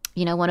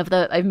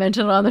I've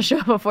mentioned it on the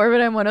show before, but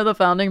I'm one of the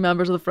founding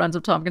members of the Friends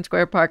of Tompkins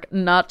Square Park.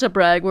 Not to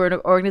brag, we're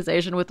an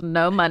organization with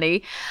no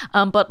money,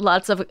 but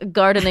lots of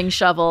gardening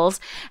shovels.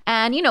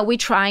 And, we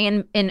try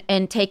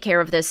and take care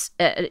of this,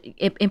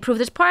 improve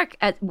this park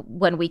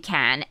when we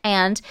can.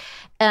 And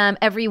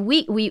every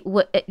week,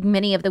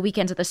 many of the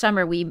weekends of the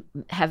summer, we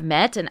have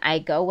met, and I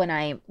go when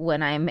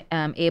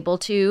I'm able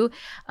to.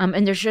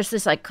 And there's just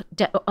this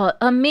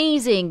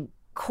amazing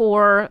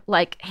core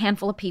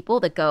handful of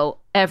people that go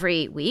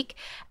every week.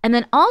 And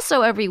then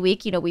also every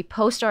week, we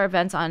post our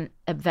events on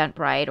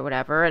Eventbrite or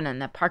whatever, and then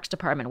the Parks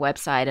Department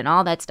website and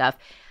all that stuff.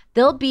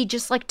 There'll be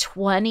just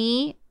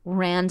 20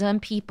 random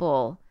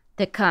people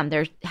that come.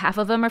 Half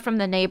of them are from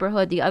the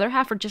neighborhood. The other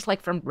half are just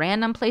from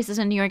random places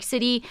in New York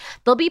City.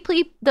 There'll be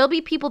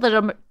people that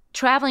are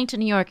traveling to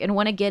New York and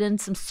want to get in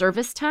some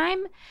service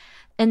time.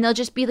 And they'll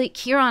just be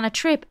here on a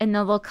trip, and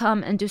they'll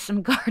come and do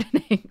some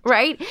gardening,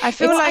 right? I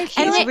feel it's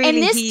really and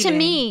this healing. To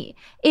me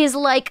is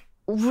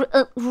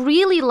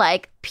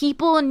really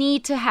people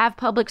need to have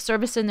public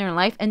service in their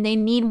life, and they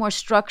need more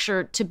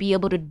structure to be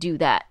able to do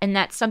that. And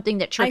that's something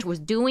that church was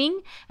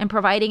doing and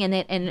providing, and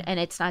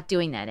it's not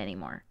doing that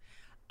anymore.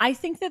 I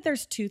think that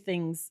there's two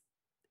things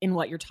in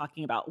what you're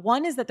talking about.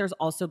 One is that there's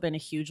also been a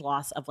huge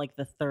loss of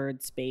the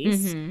third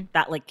space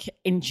that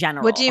in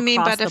general. What do you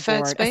mean by the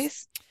third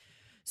space?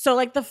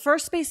 So the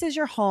first space is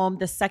your home.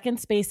 The second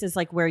space is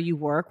where you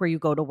work, where you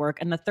go to work.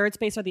 And the third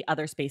space are the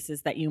other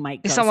spaces that you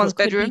might go. Someone's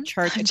Could bedroom? be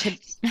church.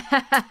 If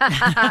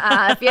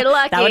you're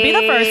lucky. That would be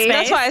the first space.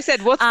 That's why I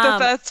said, what's the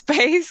third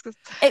space?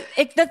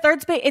 The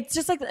third space, it's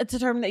just it's a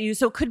term that you,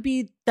 so it could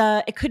be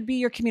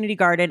your community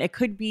garden. It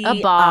could be a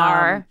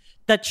bar.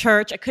 The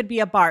church, it could be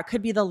a bar, it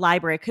could be the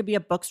library, it could be a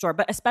bookstore.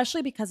 But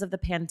especially because of the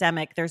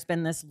pandemic, there's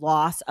been this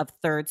loss of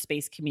third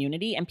space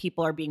community, and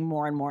people are being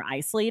more and more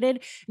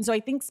isolated. And so I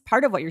think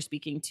part of what you're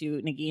speaking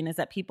to, Negin, is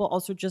that people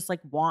also just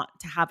want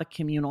to have a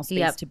communal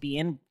space to be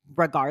in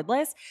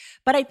regardless.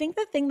 But I think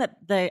the thing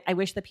that I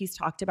wish the piece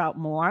talked about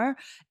more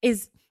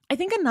is, I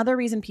think another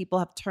reason people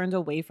have turned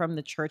away from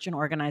the church and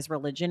organized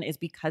religion is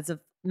because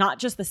of not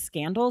just the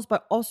scandals,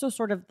 but also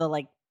sort of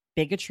the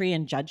bigotry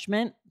and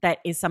judgment that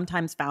is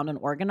sometimes found in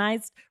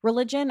organized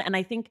religion. And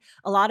I think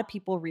a lot of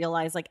people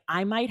realize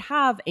I might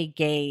have a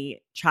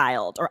gay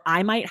child, or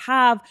I might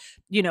have,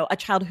 a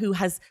child who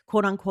has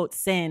quote unquote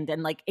sinned.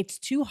 And it's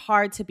too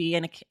hard to be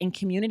in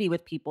community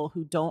with people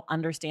who don't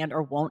understand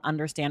or won't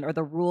understand, or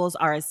the rules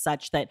are as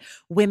such that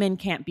women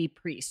can't be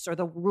priests, or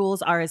the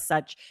rules are as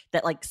such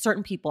that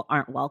certain people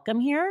aren't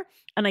welcome here.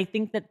 And I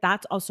think that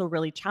that's also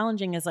really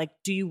challenging, is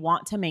do you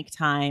want to make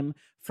time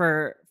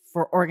for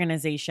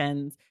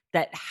organizations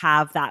that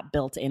have that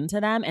built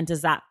into them? And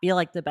does that feel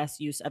like the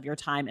best use of your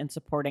time and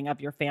supporting of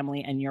your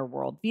family and your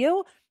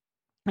worldview?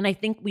 And I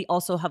think we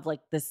also have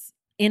this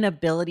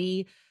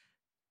inability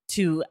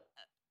to,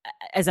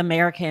 as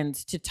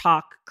Americans, to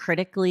talk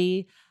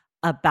critically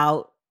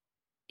about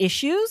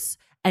issues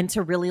and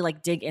to really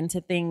dig into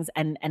things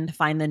and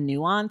find the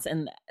nuance.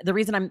 And the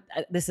reason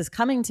this is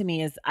coming to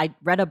me is I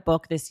read a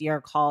book this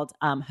year called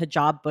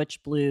Hijab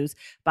Butch Blues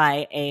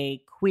by a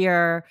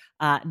queer,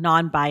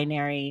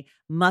 non-binary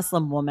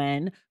Muslim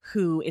woman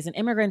who is an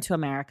immigrant to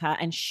America.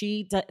 And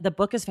the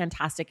book is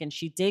fantastic, and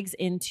she digs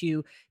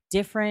into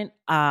different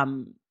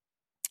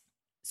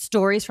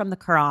stories from the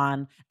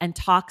Quran and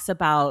talks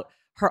about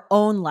her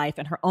own life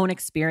and her own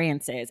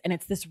experiences. And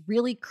it's this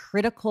really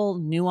critical,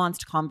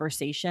 nuanced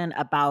conversation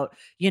about,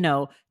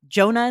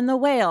 Jonah and the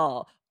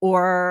whale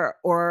or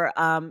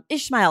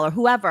Ishmael or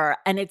whoever.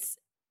 And it's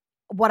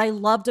what I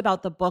loved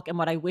about the book, and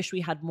what I wish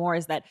we had more,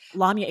 is that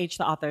Lamia H.,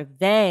 the author,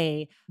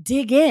 they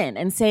dig in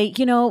and say,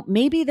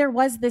 maybe there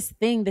was this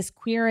thing, this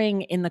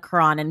queering in the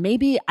Quran, and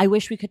maybe I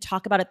wish we could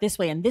talk about it this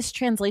way. And this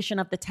translation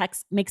of the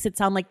text makes it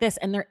sound like this.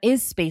 And there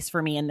is space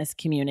for me in this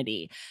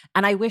community.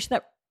 And I wish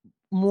that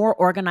more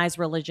organized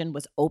religion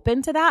was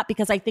open to that,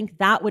 because I think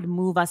that would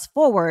move us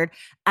forward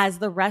as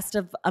the rest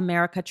of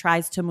America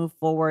tries to move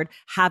forward,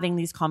 having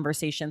these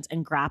conversations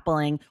and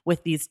grappling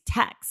with these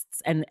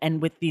texts and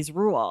with these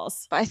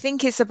rules. But I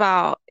think it's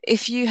about,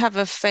 if you have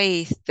a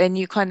faith, then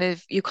you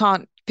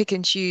can't pick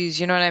and choose,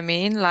 you know what I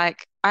mean? I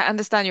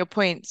understand your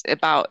points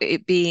about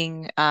it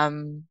being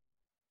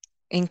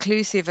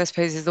inclusive, I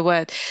suppose is the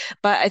word.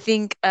 But I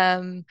think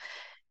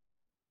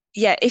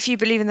if you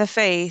believe in the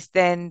faith,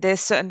 then there's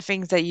certain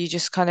things that you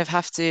just kind of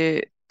have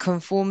to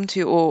conform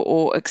to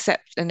or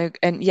accept, and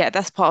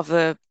that's part of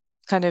the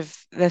kind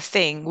of the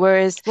thing.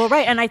 Whereas,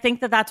 right, and I think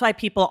that's why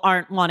people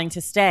aren't wanting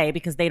to stay,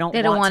 because they don't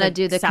want to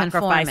do the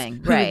conforming,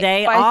 who right?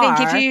 they but are. I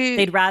think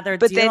they'd rather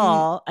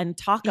deal and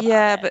talk about it.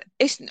 Yeah, but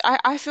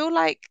I feel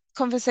like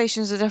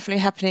conversations are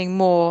definitely happening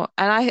more,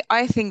 and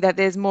I think that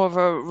there's more of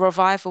a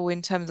revival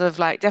in terms of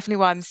definitely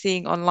what I'm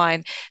seeing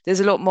online.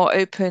 There's a lot more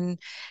open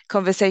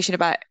conversation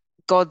about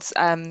God's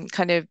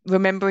kind of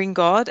remembering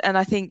God. And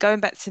I think going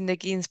back to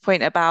Nagine's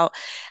point about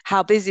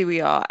how busy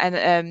we are,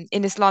 and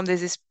in Islam there's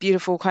this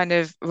beautiful kind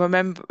of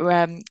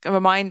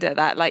reminder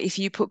that like if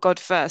you put God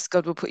first,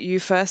 God will put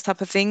you first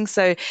type of thing.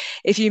 So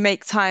if you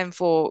make time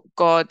for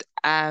God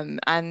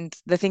and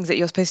the things that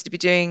you're supposed to be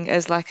doing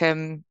as like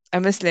a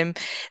Muslim,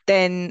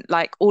 then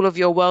like all of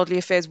your worldly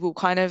affairs will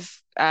kind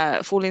of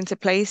fall into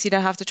place. You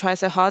don't have to try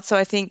so hard. So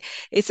I think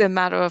it's a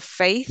matter of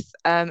faith.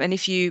 And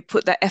if you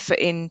put that effort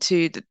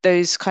into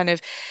those kind of,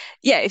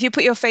 yeah, if you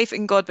put your faith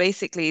in God,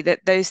 basically,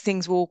 that those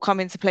things will come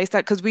into place.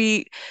 That because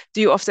we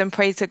do often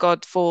pray to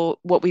God for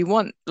what we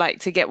want, like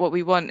to get what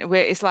we want.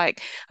 Where it's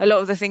like a lot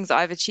of the things that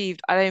I've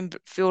achieved, I don't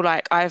feel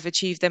like I've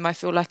achieved them. I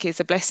feel like it's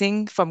a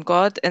blessing from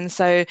God. And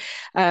so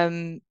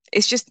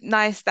it's just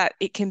nice that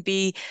it can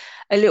be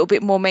a little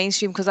bit more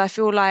mainstream, because I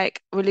feel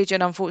like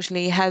religion,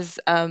 unfortunately, has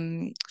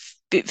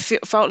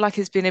felt like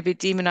it's been a bit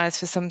demonized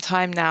for some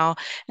time now.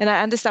 And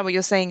I understand what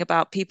you're saying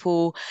about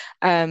people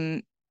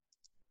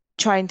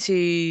trying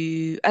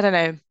to, I don't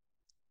know,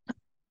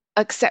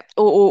 accept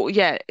or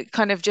yeah,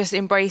 kind of just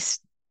embrace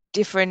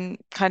different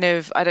kind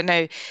of, I don't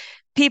know,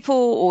 people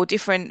or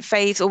different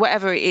faiths or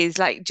whatever it is,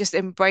 like just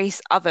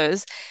embrace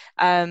others.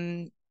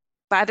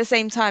 But at the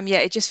same time, yeah,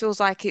 it just feels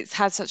like it's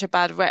had such a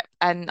bad rep.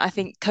 And I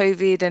think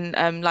COVID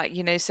and like,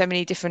 you know, so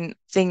many different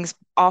things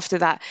after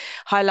that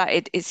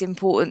highlighted its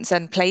importance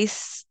and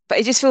place. But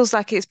it just feels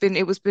like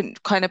it was been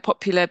kind of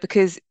popular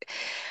because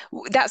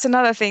that's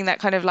another thing that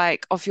kind of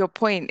like off your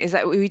point is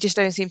that we just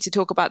don't seem to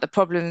talk about the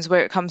problems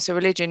where it comes to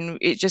religion.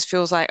 It just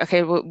feels like,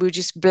 okay, we'll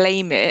just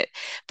blame it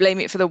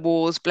for the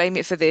wars, blame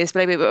it for this,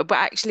 blame it, but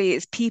actually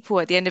it's people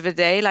at the end of the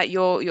day. Like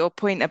your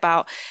point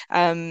about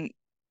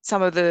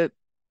some of the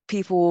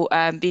people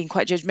being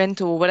quite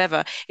judgmental or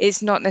whatever,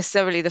 it's not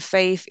necessarily the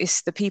faith,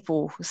 it's the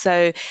people.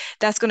 So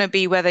that's going to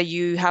be whether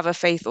you have a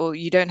faith or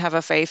you don't have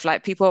a faith.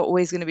 Like people are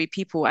always going to be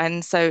people,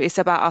 and so it's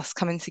about us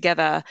coming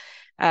together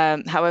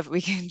however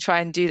we can try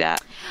and do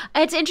that.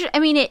 It's interesting. I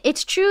mean,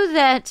 it's true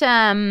that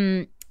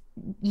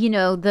you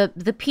know,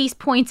 the piece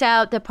points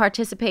out that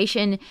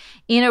participation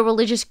in a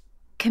religious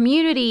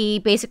community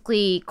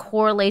basically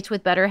correlates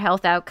with better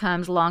health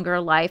outcomes, longer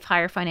life,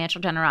 higher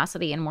financial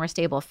generosity, and more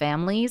stable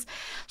families.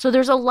 So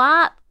there's a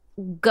lot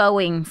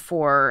going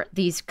for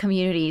these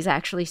communities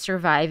actually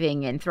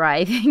surviving and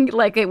thriving.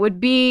 Like it would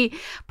be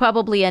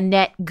probably a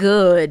net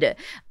good.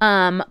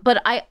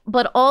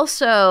 But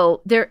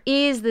also there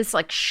is this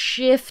like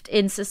shift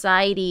in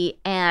society,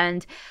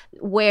 and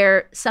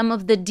where some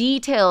of the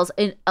details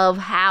of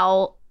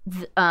how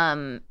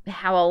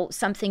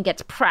something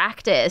gets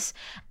practiced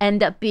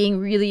end up being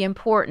really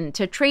important.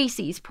 To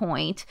Traci's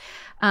point,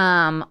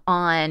 on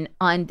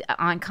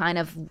kind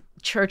of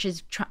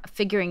churches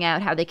figuring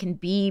out how they can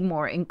be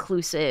more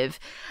inclusive.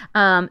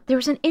 There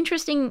was an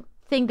interesting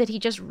thing that he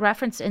just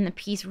referenced in the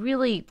piece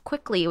really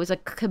quickly. It was a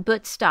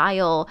kibbutz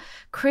style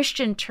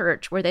Christian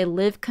church where they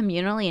live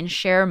communally and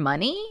share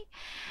money.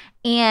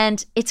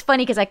 And it's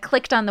funny because I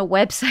clicked on the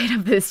website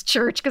of this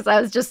church because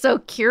I was just so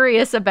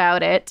curious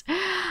about it.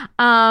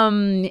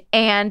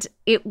 And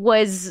it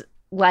was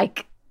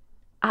like,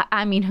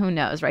 I mean, who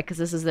knows, right? Because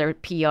this is their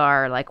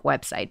PR like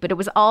website. But it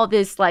was all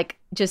this like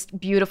just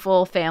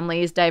beautiful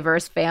families,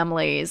 diverse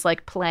families,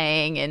 like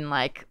playing in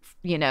like,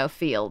 you know,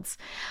 fields.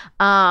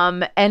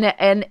 But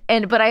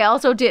I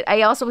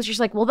also was just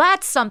like, well,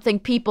 that's something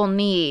people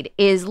need,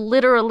 is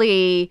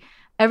literally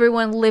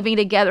everyone living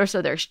together,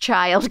 so there's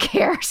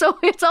childcare. So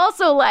it's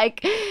also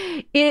like,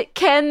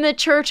 can the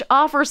church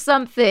offer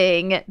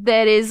something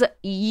that is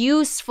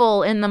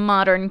useful in the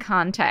modern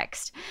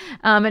context?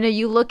 And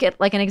you look at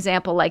like an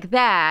example like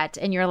that,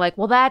 and you're like,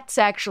 well, that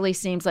actually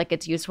seems like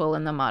it's useful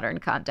in the modern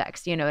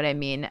context. You know what I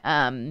mean?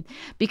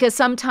 Because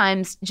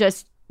sometimes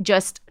just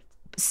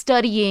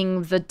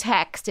studying the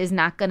text is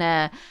not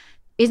gonna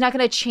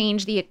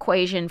change the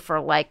equation for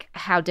like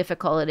how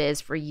difficult it is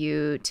for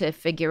you to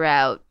figure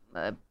out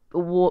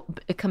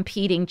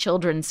competing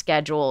children's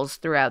schedules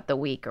throughout the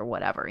week or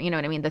whatever. You know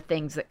what I mean? The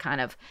things that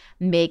kind of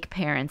make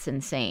parents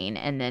insane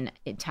and then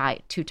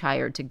too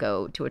tired to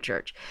go to a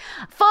church.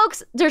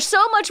 Folks, there's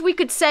so much we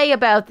could say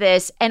about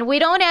this, and we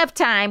don't have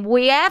time.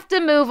 We have to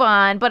move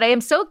on, but I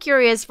am so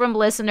curious from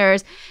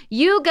listeners.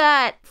 You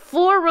got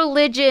 4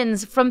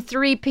 religions from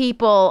 3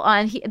 people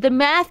on the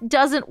math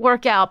doesn't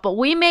work out, but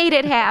we made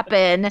it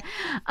happen.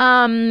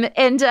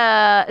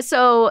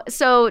 So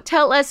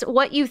tell us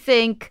what you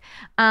think,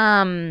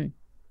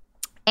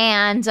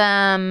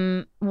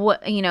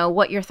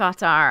 what your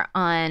thoughts are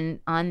on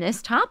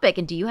this topic,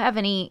 and do you have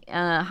any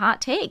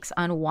hot takes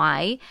on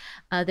why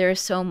there is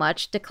so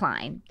much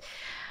decline?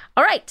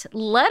 All right,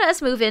 let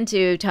us move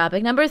into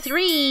topic number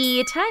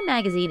 3. Time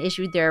Magazine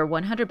issued their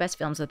 100 best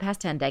films of the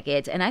past 10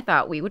 decades, and I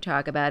thought we would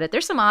talk about it.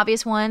 There's some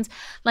obvious ones,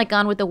 like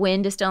Gone with the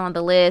Wind is still on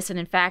the list, and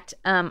in fact,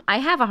 I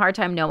have a hard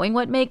time knowing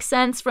what makes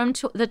sense from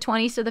the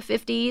 20s to the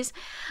 50s.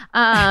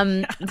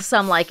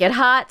 Some Like It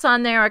Hot's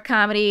on there, a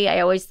comedy. I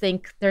always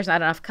think there's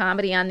not enough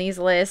comedy on these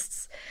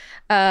lists.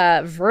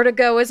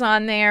 Vertigo is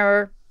on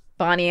there,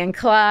 Bonnie and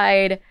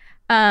Clyde.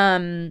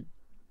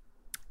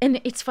 and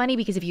it's funny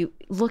because if you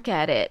look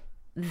at it,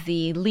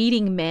 the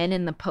leading men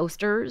in the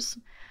posters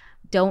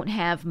don't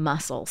have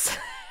muscles.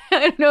 I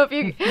don't know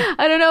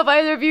if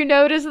either of you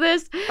noticed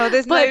this. Oh,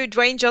 there's no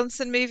Dwayne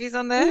Johnson movies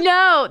on there?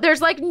 No,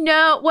 there's like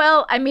no.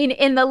 Well, I mean,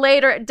 in the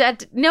later,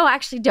 no, I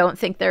actually don't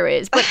think there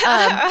is. But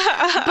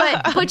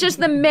but just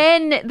the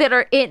men that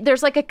are in.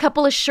 There's like a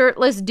couple of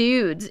shirtless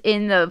dudes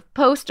in the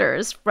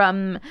posters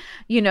from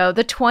the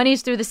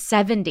 20s through the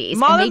 70s.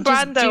 Marlon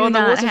Brando on the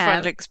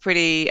waterfront looks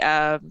pretty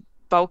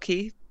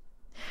bulky.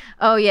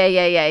 Oh yeah.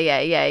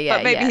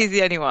 But maybe he's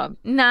the only one.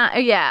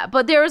 Yeah.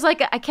 But there was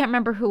like I can't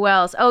remember who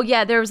else. Oh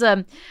yeah, there was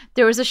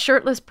a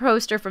shirtless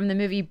poster from the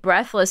movie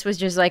Breathless,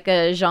 which is like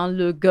a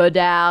Jean-Luc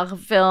Godard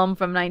film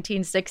from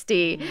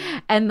 1960,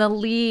 and the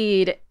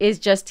lead is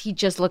he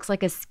just looks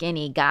like a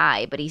skinny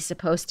guy, but he's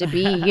supposed to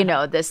be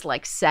this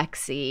like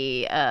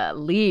sexy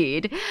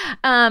lead.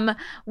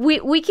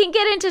 We can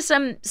get into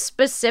some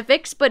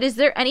specifics, but is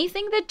there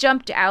anything that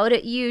jumped out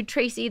at you,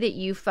 Traci, that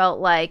you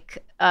felt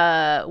like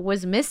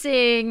was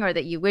missing or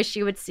that you wish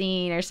you had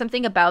seen, or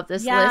something about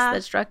this list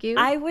that struck you?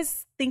 I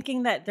was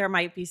thinking that there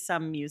might be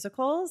some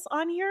musicals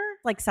on here,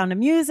 like Sound of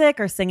Music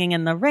or Singing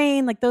in the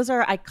Rain. Like those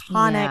are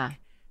iconic,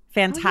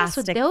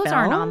 fantastic so those films.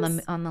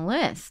 aren't on the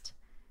list.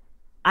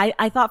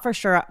 I thought for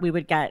sure we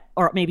would get,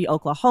 or maybe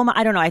Oklahoma.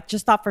 I don't know. I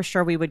just thought for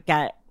sure we would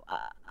get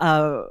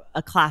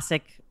a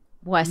classic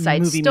West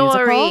Side movie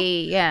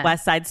Story, musical.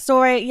 West Side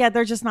Story. Yeah,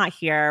 they're just not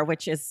here,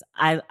 which is,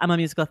 I'm a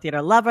musical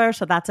theater lover,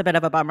 so that's a bit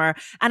of a bummer.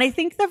 And I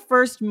think the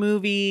first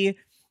movie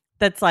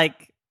that's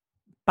like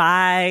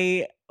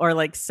by or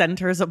like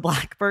centers a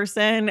Black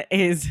person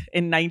is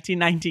in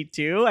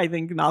 1992. I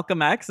think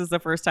Malcolm X is the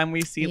first time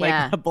we see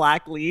like a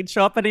Black lead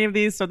show up in any of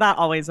these. So that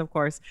always, of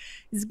course,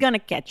 is going to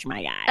catch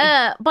my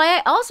eye. But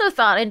I also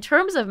thought in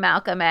terms of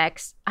Malcolm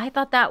X, I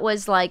thought that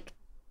was like,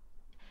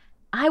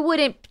 I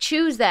wouldn't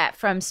choose that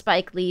from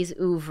Spike Lee's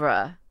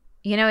oeuvre.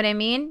 You know what I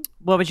mean?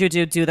 What would you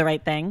do? Do the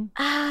Right Thing?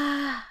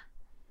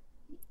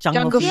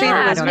 Jungle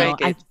Fever was very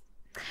good.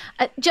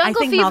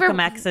 Jungle I think Fever. Malcolm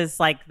X is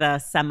like the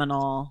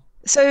seminal.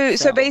 So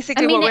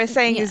basically, what we're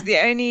saying is the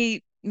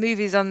only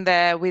movies on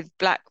there with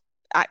Black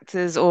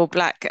actors or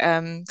Black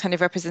kind of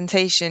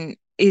representation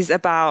is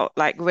about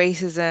like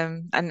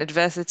racism and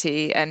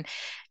adversity, and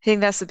I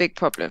think that's a big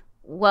problem.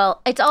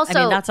 Well, it's also,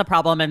 I mean, that's a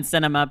problem in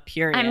cinema,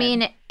 period. I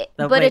mean,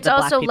 but it's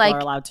also like are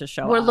allowed to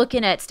show we're up.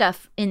 looking at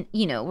stuff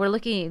we're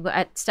looking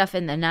at stuff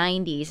in the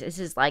 90s. This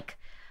is like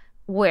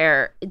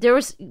where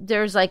there's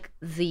like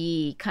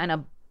the kind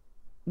of,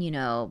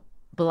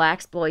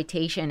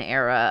 blaxploitation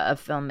era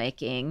of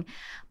filmmaking.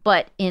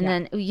 But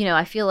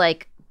I feel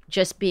like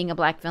just being a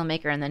Black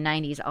filmmaker in the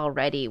 90s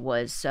already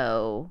was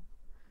so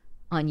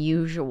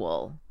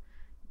unusual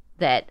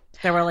that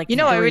there were like,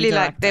 I really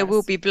like There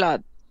Will Be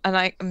Blood. And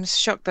I'm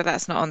shocked that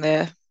that's not on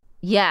there.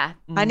 Yeah.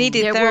 I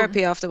needed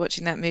therapy after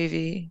watching that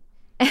movie.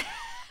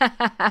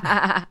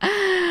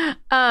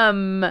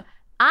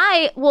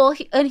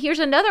 And here's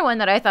another one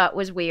that I thought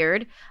was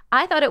weird.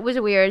 I thought it was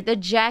weird that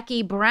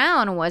Jackie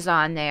Brown was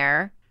on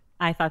there.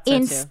 I thought so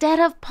instead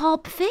of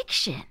Pulp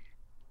Fiction.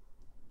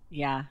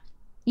 Yeah.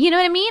 You know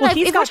what I mean? Well, like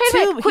if we're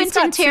talking about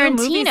Quentin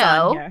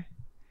Tarantino.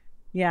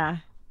 Yeah.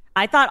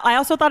 I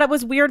also thought it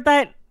was weird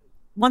that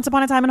Once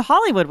Upon a Time in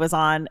Hollywood was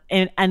on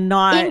and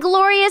not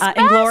Inglourious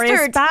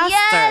Bastards.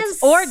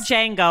 Yes. Or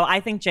Django. I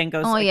think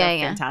Django's a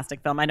fantastic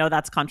film. I know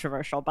that's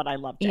controversial, but I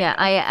love Django. Yeah,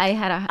 I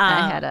had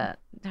a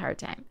hard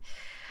time.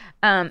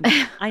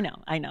 I know.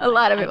 A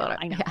lot of people.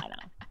 I know.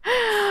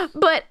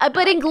 But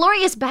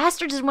Inglourious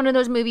Bastards is one of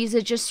those movies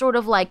that just sort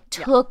of like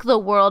took the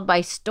world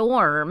by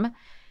storm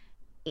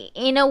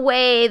in a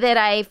way that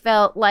I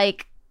felt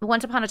like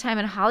Once Upon a Time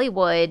in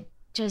Hollywood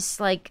just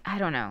like, I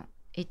don't know.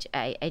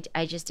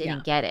 I just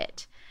didn't get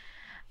it.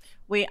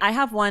 Wait, I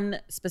have one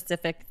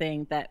specific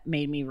thing that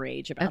made me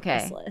rage about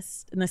this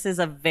list. And this is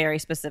a very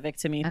specific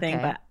to me thing,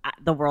 but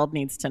the world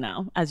needs to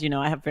know. As you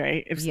know, I have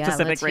very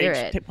specific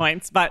rage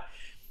points. But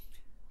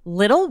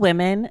Little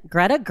Women,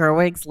 Greta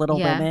Gerwig's Little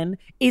Women,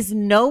 is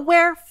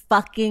nowhere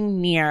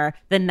fucking near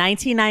the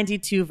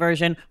 1992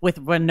 version with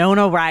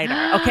Winona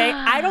Ryder. Okay?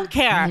 I don't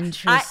care.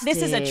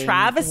 This is a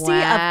travesty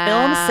of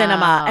film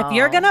cinema. If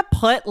you're going to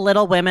put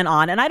Little Women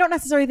on, and I don't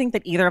necessarily think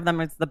that either of them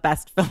is the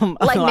best film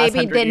of the last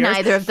 100 years.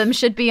 Neither of them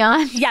should be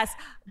on. Yes.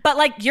 But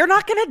like, you're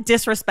not going to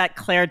disrespect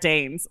Claire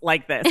Danes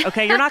like this,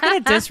 okay? You're not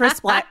going to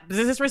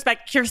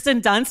disrespect Kirsten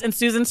Dunst and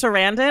Susan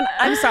Sarandon.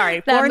 I'm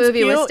sorry. That Florence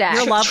movie Pugh, was stacked.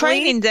 you're lovely.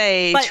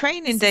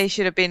 Training Day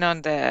should have been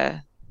on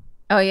there.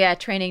 Oh yeah,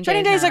 Training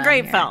Day is a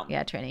great film.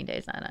 Yeah, Training Day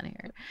is not on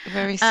here.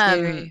 Very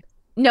scary.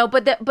 No,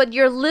 but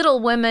your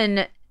Little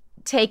Women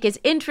take is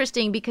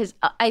interesting because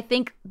I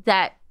think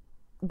that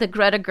the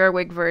Greta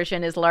Gerwig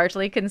version is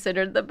largely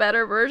considered the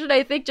better version.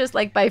 I think just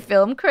like by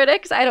film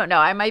critics. I don't know.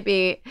 I might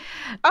be.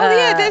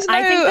 There's no.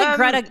 I think that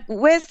Greta.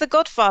 Where's The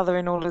Godfather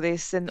in all of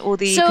this and all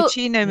the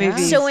Pacino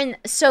movies?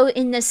 So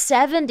in the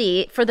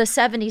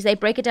 70s, they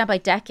break it down by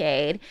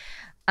decade.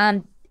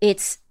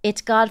 it's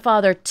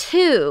Godfather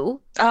 2,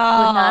 but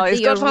not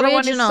the Godfather 1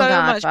 is original so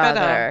Godfather. much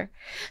better.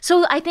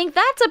 So I think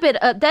that's a bit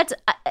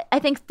I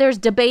think there's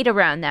debate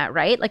around that,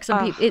 right? Like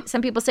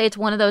some people say it's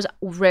one of those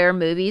rare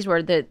movies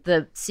where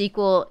the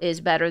sequel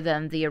is better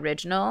than the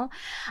original.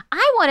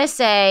 I want to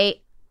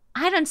say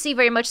I don't see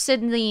very much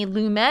Sidney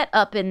Lumet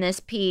up in this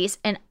piece,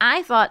 and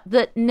I thought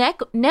the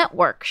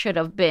Network should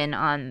have been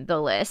on the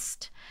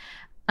list.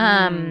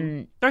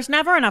 There's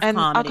never enough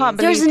comedies. I can't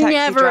believe There's Taxi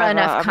never Driver.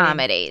 enough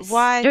comedies.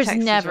 Why There's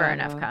Taxi never Driver?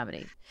 enough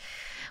comedy.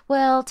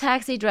 Well,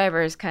 Taxi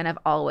Driver is kind of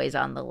always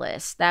on the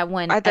list. That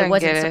one I I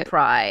wasn't get it.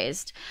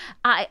 surprised.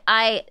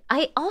 I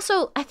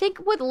also I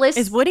think with lists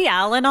Is Woody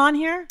Allen on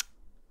here?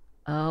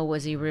 Oh,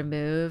 was he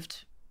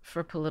removed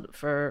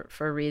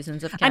for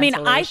reasons of I mean,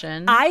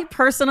 cancellation? I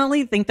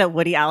personally think that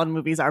Woody Allen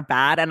movies are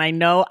bad, and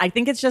I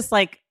think it's just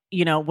like,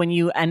 you know, when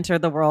you enter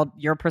the world,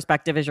 your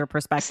perspective is your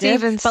perspective.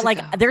 Steven But like,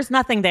 Seagal. there's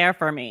nothing there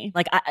for me.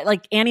 Like,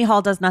 like Annie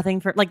Hall does nothing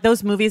for like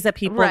those movies that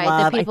people Right,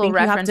 that love. people I think you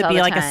have reference to all be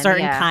the like a time,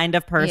 certain yeah. kind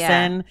of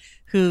person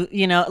who,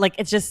 you know, like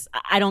it's just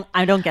I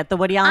don't get the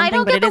Woody Allen I thing,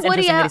 don't but get it is the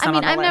Woody interesting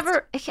Allen. that he's not on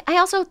the list.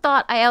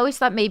 I always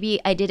thought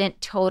maybe I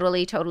didn't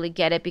totally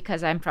get it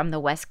because I'm from the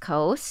West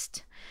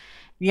Coast.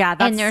 Yeah,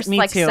 that's And there's me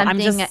like too.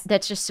 something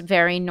that's just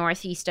very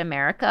Northeast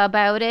America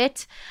about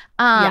it.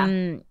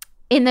 In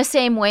the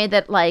same way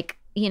that, like,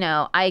 you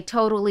know, I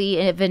totally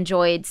have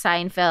enjoyed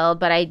Seinfeld,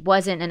 but I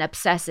wasn't an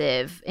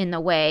obsessive in the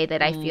way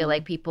that I feel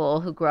like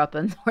people who grew up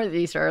in the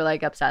Northeast are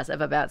like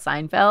obsessive about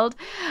Seinfeld.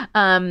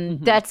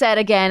 That said,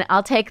 again,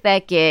 I'll take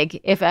that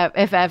gig if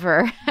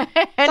ever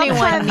anyone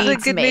Sometimes the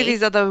needs good me.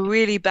 movies are the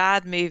really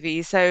bad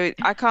movies. So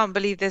I can't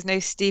believe there's no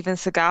Steven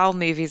Seagal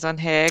movies on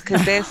here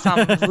because there's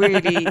some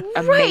really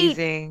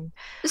amazing.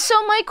 So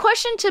my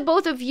question to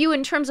both of you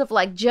in terms of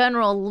like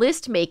general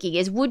list making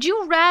is, would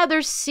you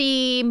rather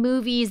see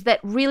movies that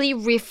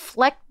really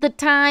reflect the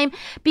time?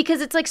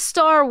 Because it's like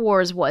Star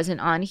Wars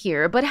wasn't on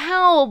here, but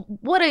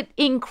what an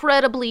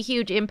incredibly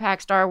huge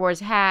impact Star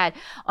Wars had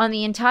on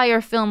the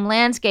entire film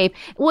landscape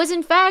was,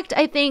 in fact,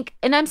 I think,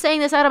 and I'm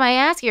saying this out of my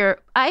ass here,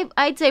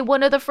 I'd say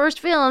one of the first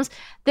films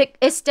that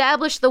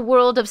established the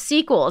world of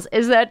sequels.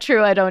 Is that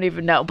true? I don't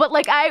even know. But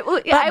like I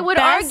would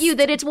argue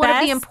that it's one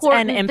of the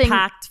important and things.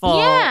 impactful.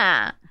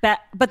 Yeah.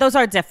 But those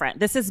are different.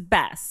 This is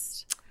best.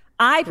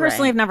 I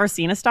personally have never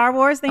seen a Star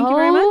Wars. Thank you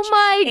very much. Oh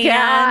my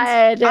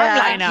And God.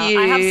 I'm like you.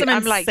 I have some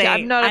I'm like you.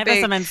 I'm not I a have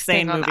big some insane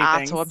thing on movie at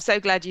things. all. I'm so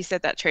glad you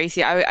said that,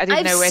 Tracy. I didn't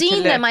I've know where to seen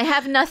look. them. I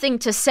have nothing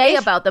to say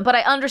about them, but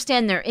I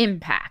understand their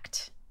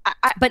impact.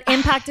 But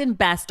impact and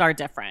best are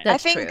different.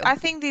 That's I true.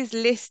 think these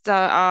lists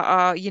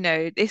are you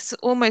know, it's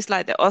almost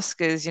like the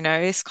Oscars, you know,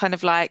 it's kind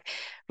of like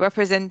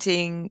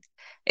representing,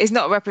 it's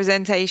not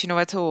representational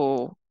at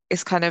all.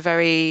 It's kind of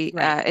very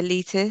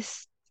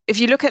elitist. If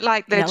you look at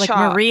like the like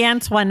chart, Marie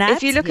Antoinette.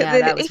 if you look Yeah,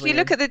 at that the was if you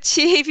look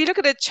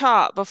at the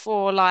chart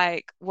before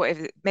like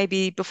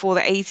maybe before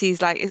the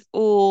 80s, like it's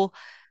all,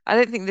 I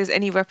don't think there's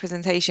any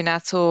representation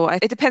at all.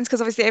 It depends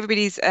because obviously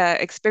everybody's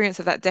experience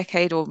of that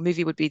decade or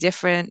movie would be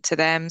different to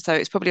them. So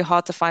it's probably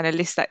hard to find a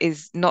list that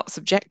is not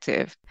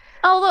subjective.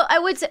 Although I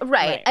would say,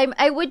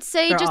 I would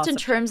say They're just all in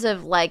terms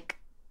of like,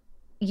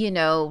 you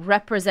know,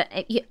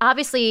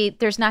 obviously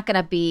there's not going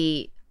to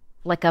be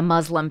like a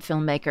Muslim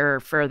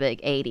filmmaker for the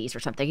 80s or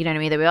something. You know what I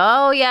mean? They'll be,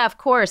 oh yeah, of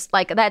course.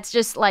 Like that's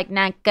just like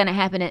not going to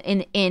happen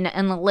in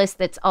a list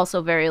that's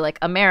also very like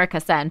America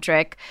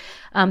centric.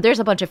 There's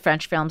a bunch of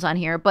French films on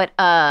here, but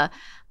I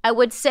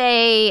would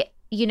say,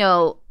 you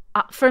know,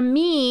 for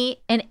me,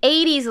 an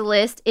 80s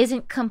list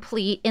isn't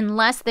complete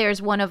unless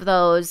there's one of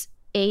those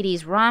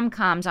 80s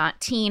rom-coms on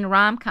teen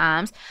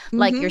rom-coms,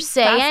 like your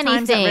Say Fast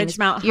Times at Anything,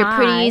 Ridgemont your High.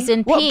 Pretties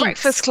and What, Pinks,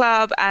 Breakfast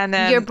Club and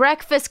your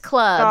Breakfast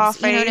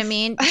Clubs, you know what I Scarface.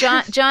 mean?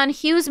 John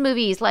Hughes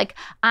movies. Like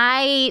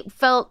I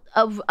felt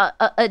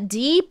a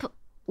deep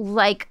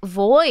like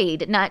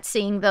void not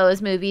seeing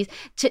those movies.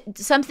 To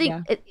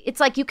something, it's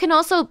like you can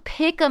also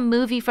pick a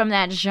movie from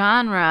that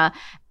genre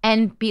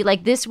and be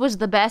like, this was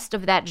the best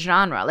of that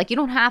genre. Like you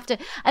don't have to.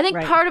 I think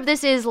part of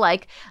this is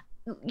like,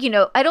 you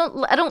know, I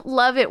don't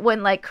love it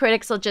when like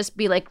critics will just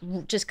be like,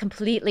 just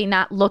completely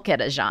not look at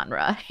a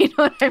genre. You know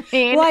what I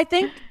mean? Well, I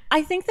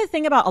think the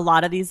thing about a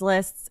lot of these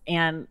lists,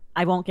 and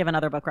I won't give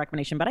another book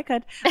recommendation, but I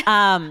could,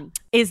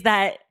 is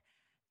that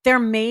they're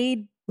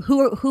made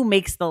who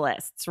makes the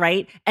lists,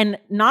 right? And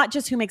not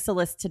just who makes the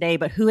list today,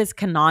 but who has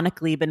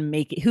canonically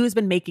who's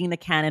been making the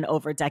canon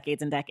over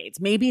decades and decades.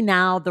 Maybe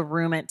now the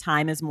room at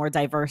time is more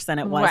diverse than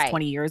it was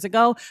 20 years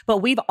ago, but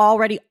we've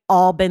already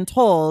all been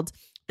told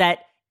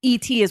that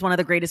E.T. is one of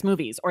the greatest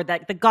movies, or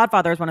that The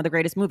Godfather is one of the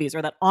greatest movies,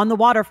 or that On the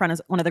Waterfront is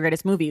one of the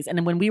greatest movies. And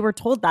then when we were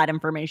told that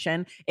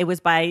information, it was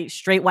by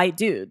straight white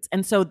dudes.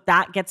 And so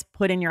that gets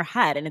put in your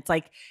head. And it's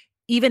like,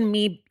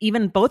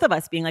 even both of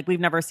us being like, we've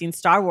never seen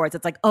Star Wars.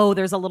 It's like, oh,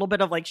 there's a little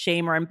bit of like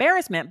shame or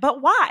embarrassment.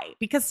 But why?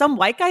 Because some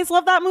white guys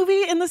love that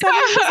movie in the 70s? Like,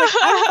 I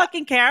don't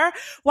fucking care.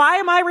 Why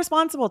am I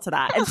responsible to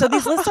that? And so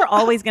these lists are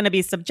always going to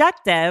be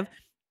subjective.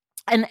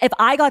 And if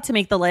I got to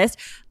make the list,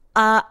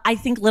 I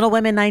think Little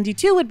Women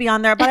 92 would be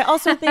on there, but I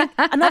also think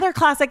another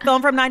classic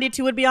film from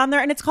 92 would be on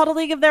there, and it's called A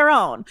League of Their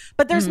Own.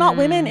 But there's not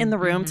women in the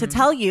room to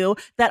tell you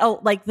that,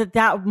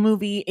 that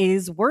movie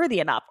is worthy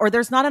enough. Or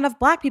there's not enough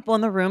Black people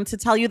in the room to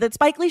tell you that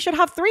Spike Lee should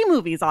have 3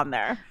 movies on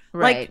there.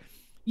 Right. Like,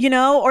 you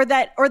know, or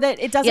that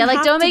it doesn't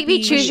have don't make to me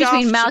be choose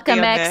between Malcolm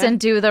X and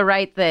Do the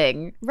Right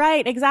Thing.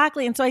 Right,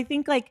 exactly. And so I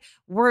think like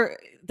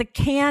the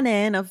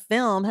canon of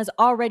film has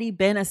already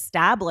been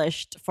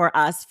established for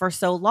us for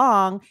so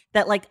long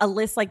that like a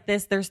list like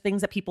this, there's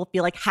things that people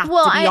feel like have to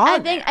be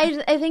on there.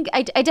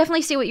 I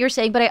definitely see what you're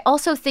saying, but I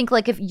also think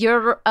like if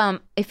you're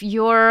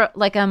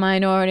like a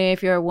minority,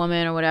 if you're a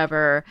woman or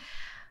whatever,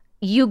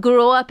 you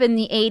grew up in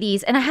the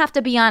 80s, and I have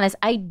to be honest,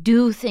 I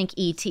do think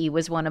E.T.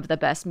 was one of the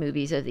best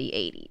movies of the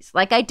 80s.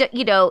 Like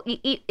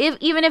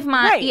even if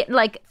my right.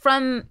 like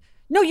from.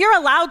 No, you're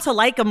allowed to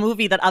like a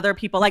movie that other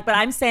people like, but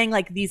I'm saying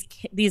like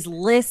these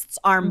lists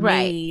are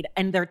made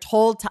and they're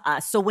told to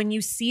us. So when you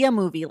see a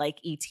movie like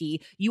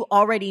E.T., you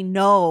already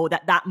know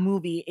that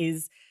movie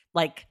is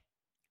like,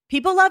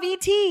 people love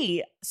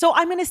E.T. So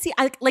I'm going to see,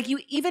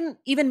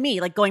 even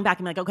me, like going back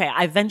and be like, okay,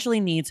 I eventually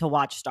need to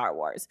watch Star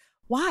Wars.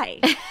 Why?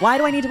 Why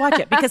do I need to watch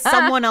it? Because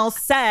someone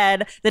else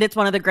said that it's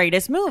one of the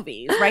greatest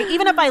movies, right?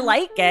 Even if I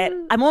like it,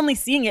 I'm only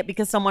seeing it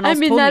because someone else told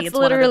me it's one of the best.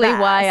 That's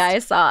literally why I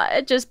saw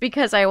it, just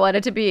because I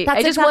wanted to be.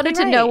 I just wanted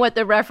to know what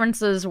the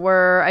references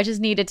were. I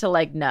just needed to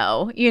like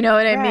know. You know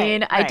what I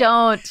mean? I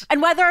don't.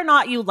 And whether or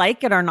not you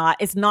like it or not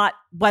is not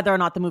whether or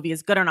not the movie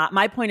is good or not.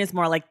 My point is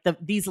more like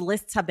these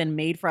lists have been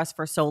made for us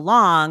for so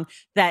long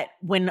that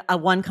when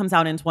one comes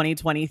out in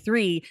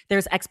 2023,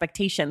 there's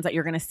expectations that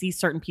you're going to see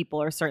certain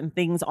people or certain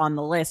things on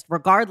the list,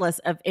 regardless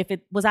of if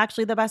it was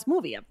actually the best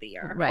movie of the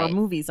year or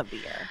movies of the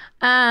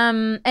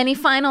year. Any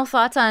final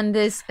thoughts on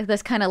this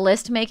kind of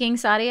list making,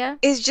 Sadia?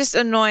 It's just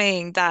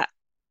annoying that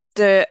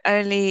the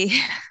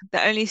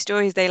only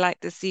stories they like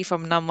to see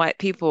from non-white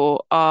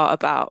people are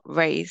about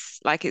race.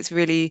 Like it's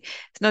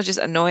not just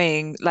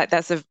annoying, like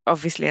that's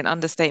obviously an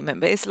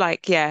understatement, but it's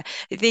like, yeah,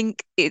 I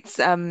think it's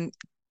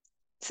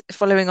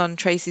following on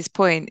Tracy's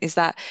point is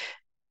that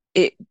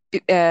it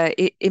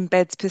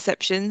embeds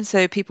perception.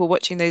 So people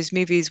watching those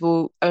movies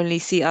will only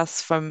see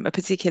us from a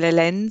particular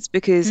lens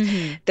because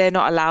they're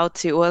not allowed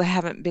to, or they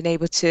haven't been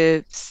able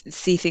to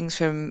see things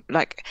from,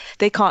 like,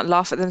 they can't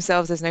laugh at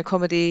themselves. There's no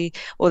comedy,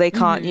 or they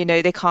can't,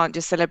 they can't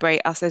just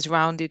celebrate us as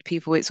rounded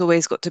people. It's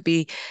always got to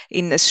be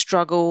in a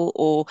struggle,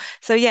 or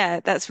so. Yeah,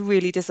 that's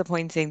really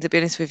disappointing, to be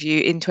honest with you,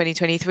 in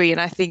 2023.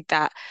 And I think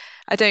that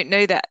I don't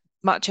know that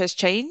much has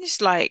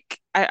changed. Like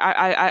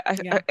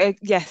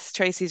yes,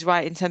 Tracy's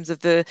right in terms of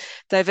the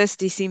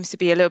diversity seems to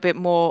be a little bit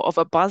more of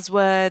a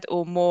buzzword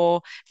or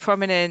more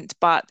prominent,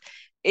 but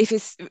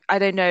I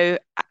don't know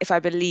if I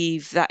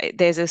believe that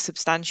there's a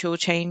substantial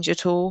change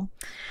at all.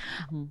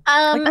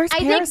 I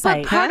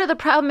think part of the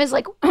problem is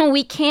like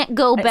we can't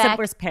go back.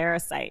 Where's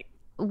Parasite?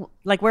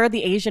 Like, where are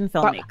the Asian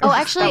filmmakers?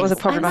 Actually, that was a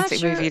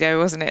problematic movie, though,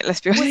 wasn't it? Let's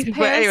be honest.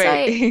 But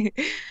anyway.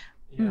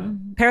 Yeah.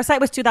 Parasite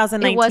was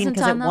 2019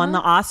 because it won the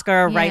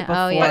Oscar right before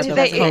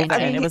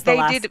COVID. It was the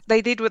last.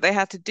 They did what they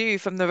had to do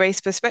from the race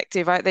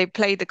perspective, right? They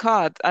played the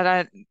card,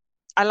 and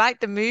I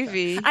like the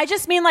movie. I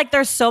just mean like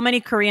there's so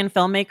many Korean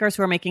filmmakers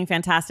who are making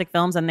fantastic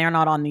films, and they're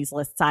not on these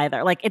lists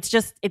either. Like it's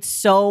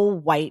so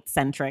white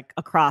centric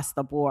across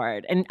the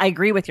board, and I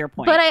agree with your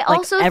point. But I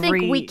also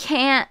think we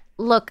can't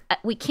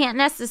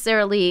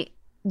necessarily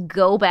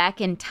go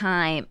back in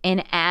time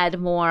and add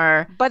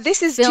more, but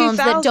this is films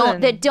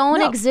 2000. that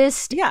don't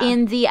exist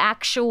in the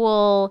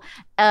actual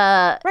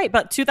right.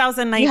 But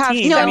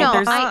 2019,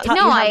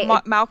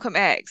 Malcolm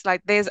X,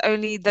 like there's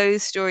only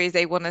those stories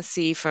they want to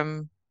see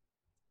from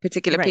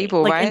particular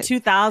people, like right? In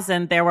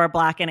 2000 there were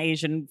Black and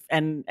Asian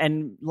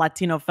and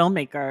Latino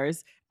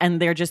filmmakers, and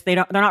they're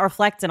not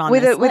reflected on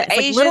this list.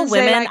 Asians, like Little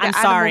Women, like I'm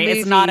sorry, movies.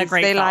 It's not a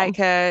great they film.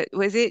 Like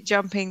was it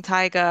Jumping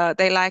Tiger?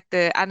 They like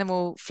the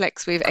animal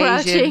flicks with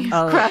Crouching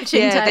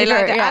Tiger. They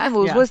like the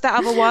animals. Yeah. Was that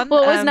other one?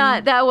 Well,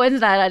 that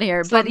one's not on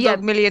here, but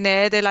Slumdog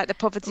Millionaire. They like the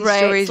poverty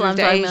stories with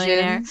the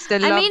Asians.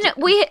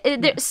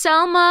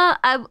 Selma.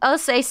 I'll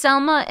say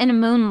Selma and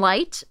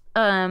Moonlight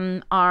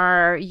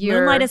are your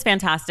Moonlight is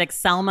fantastic.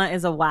 Selma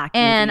is a whack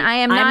movie. And I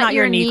am not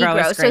your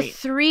Negro. Is great,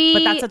 so 3,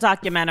 but that's a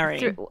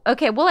documentary.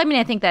 Okay, well, I mean,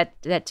 I think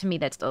that to me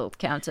that still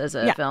counts as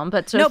a film.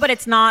 But but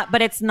it's not.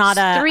 But it's not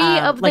a 3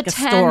 of like the a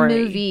 10 story.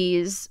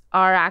 movies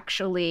are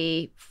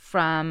actually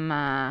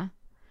from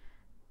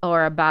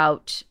or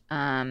about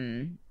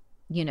I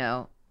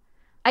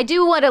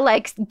do want to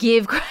like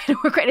give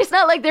credit where credit. It's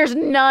not like there's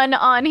none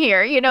on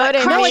here. You know what I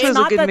mean? Crash was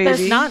a good movie.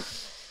 There's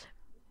not.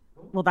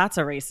 Well, that's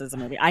a racism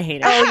movie. I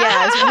hate it. Oh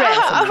yeah, it's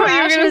I thought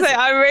you were going to say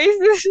I'm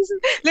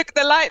racist. Look,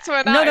 the lights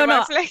went out.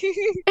 No.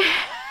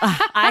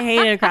 I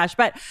hated Crash,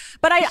 but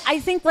I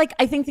think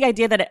the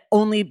idea that it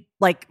only,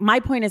 like,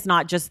 my point is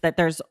not just that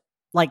there's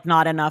like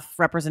not enough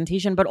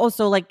representation, but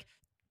also like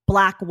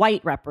Black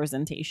white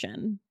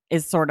representation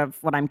is sort of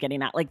what I'm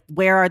getting at. Like,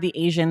 where are the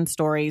Asian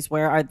stories?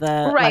 Where are the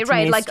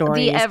Latinx like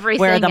stories? the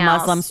everything Where are the else.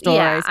 Muslim stories?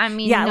 Yeah, I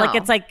mean, like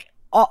it's like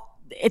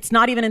it's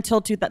not even until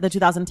the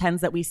 2010s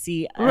that we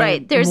see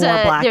There's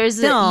more black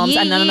films,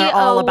 and then they're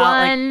all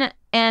about one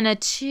and a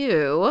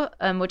two,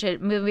 which a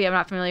movie I'm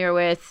not familiar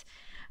with.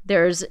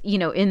 There's,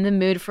 In the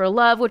Mood for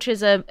Love, which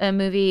is a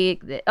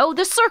movie.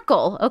 The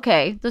Circle.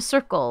 Okay, The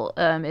Circle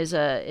is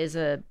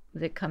a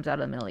that comes out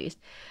of the Middle East.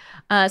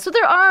 So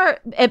there are.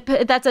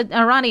 That's an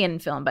Iranian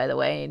film, by the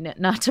way,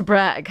 not to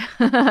brag,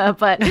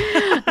 but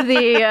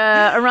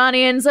the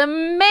Iranians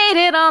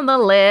made it on the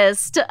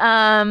list.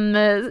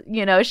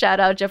 Shout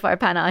out Jafar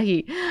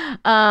Panahi.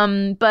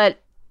 But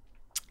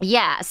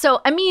yeah, so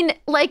I mean,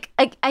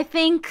 I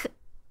think.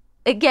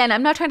 Again,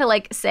 I'm not trying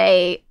to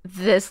say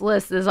this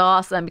list is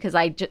awesome because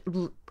I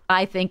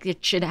think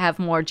it should have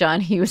more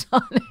John Hughes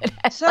on it.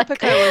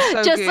 Serpico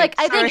was so good.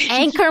 I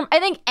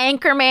think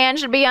Anchorman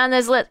should be on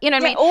this list. You know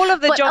what I mean? All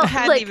of the John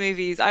Handy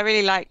movies, I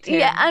really liked him.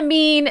 Yeah, I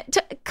mean,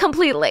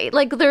 completely.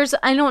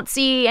 I don't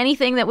see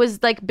anything that was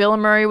Bill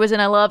Murray was in.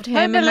 I loved him.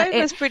 Home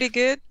Alone was pretty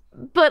good.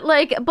 But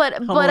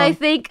I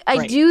think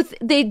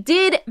they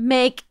did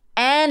make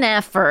an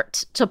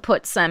effort to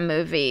put some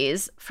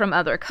movies from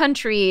other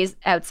countries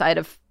outside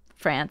of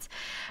France.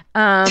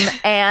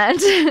 And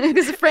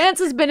because France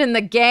has been in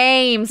the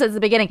game since the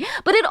beginning,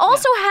 but it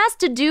also has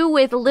to do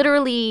with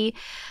literally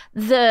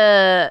in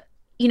the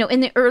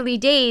early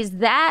days,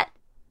 that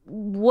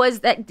was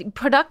that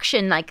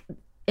production,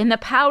 and the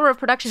power of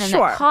production and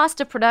the cost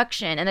of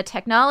production and the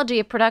technology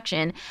of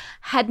production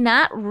had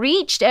not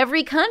reached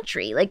every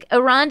country.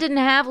 Iran didn't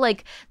have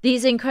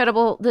this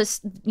incredible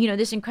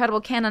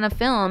canon of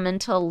film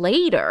until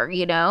later,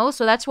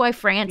 so that's why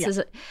France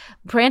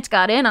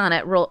got in on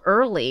it real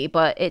early,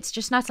 but it's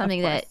just not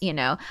something that,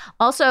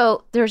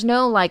 also there's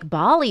no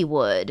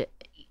Bollywood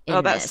in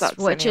that this, sucks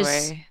which anyway.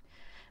 is,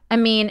 I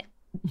mean,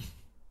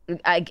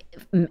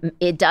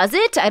 it does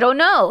it? I don't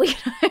know. There's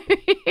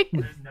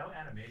no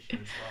animation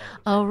as well.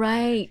 Oh,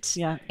 right.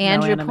 Yeah.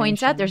 Andrew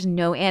points out there's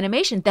no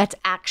animation. That's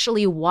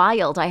actually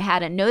wild. I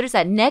hadn't noticed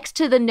that. Next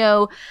to the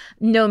no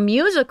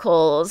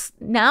musicals,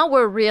 now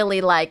we're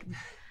really I'm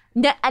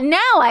gonna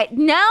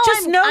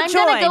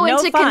go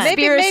into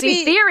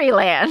conspiracy theory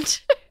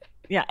land.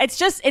 Yeah,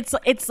 it's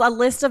a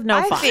list of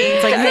no fun.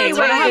 It's hey, we're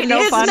gonna have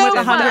no fun with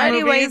 100 The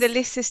only way movies. the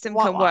list system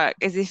can work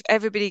is if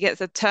everybody gets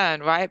a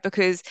turn, right?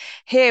 Because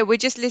here we're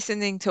just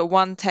listening to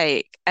one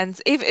take, and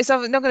if it's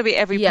not going to be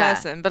every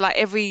person, but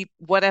every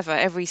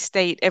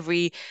state,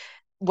 every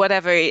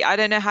whatever. I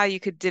don't know how you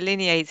could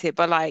delineate it,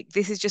 but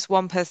this is just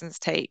one person's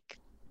take.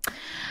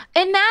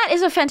 And that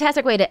is a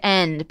fantastic way to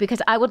end,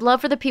 because I would love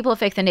for the people of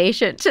Faith the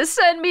Nation to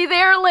send me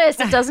their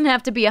list. It doesn't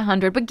have to be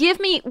 100, but give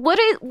me what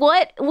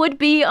would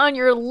be on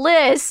your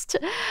list,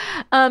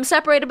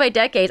 separated by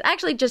decades. I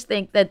actually just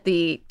think that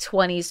the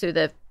 20s through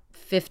the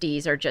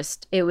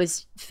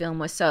 50s film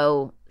was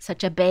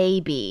such a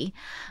baby,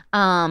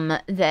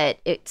 that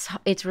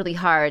it's really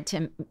hard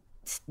to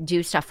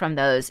do stuff from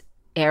those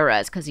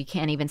eras because you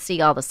can't even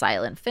see all the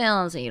silent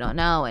films and you don't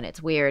know, and it's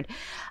weird.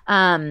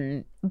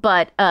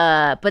 But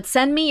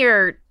send me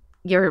your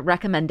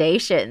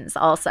recommendations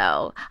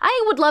also.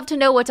 I would love to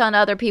know what's on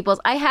other people's.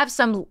 I have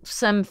some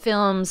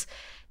films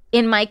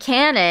in my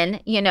canon,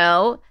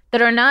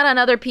 that are not on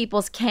other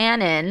people's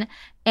canon,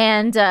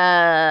 and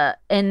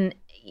I'm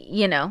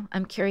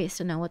curious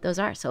to know what those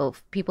are. So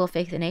people of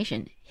Faith the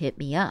Nation, hit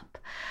me up.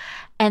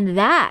 And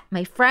that,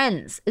 my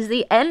friends, is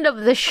the end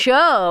of the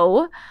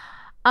show.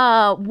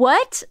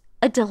 What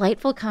a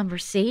delightful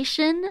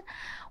conversation.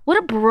 What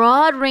a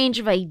broad range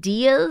of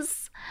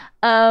ideas.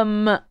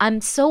 I'm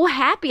so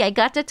happy I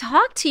got to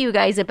talk to you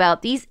guys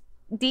about these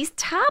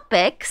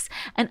topics.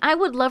 And I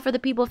would love for the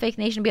people of Faith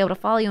Nation to be able to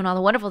follow you and all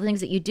the wonderful things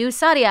that you do.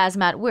 Sadia,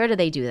 Azmat, where do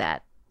they do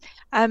that?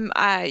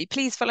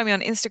 Please follow me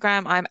on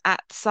Instagram. I'm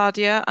at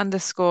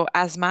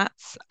Sadia_Azmat,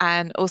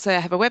 and also I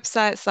have a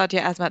website,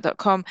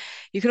 sadiaazmat.com.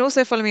 You can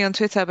also follow me on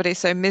Twitter, but it's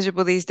so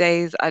miserable these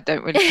days. I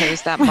don't really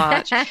post that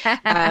much,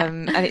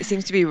 and it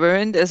seems to be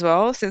ruined as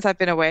well since I've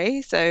been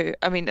away. So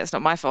I mean, that's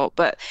not my fault,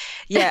 but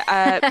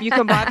yeah, you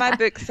can buy my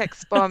book,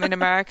 Sex Bomb in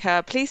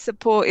America. Please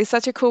support. It's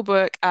such a cool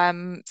book.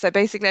 So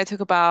basically, I talk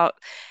about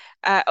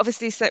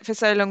obviously for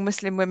so long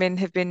Muslim women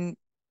have been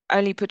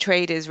only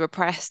portrayed as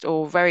repressed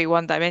or very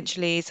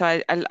one-dimensionally.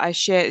 So I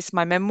share, it's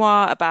my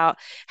memoir about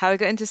how I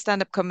got into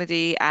stand-up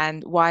comedy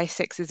and why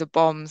sex is a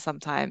bomb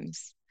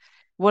sometimes,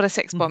 what a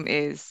sex bomb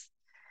is,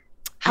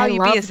 how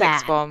you be a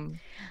sex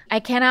bomb. I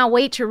cannot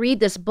wait to read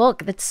this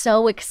book. That's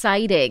so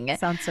exciting.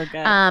 Sounds so good.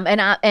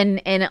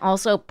 And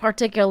also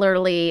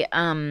particularly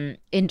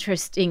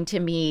interesting to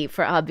me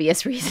for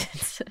obvious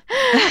reasons.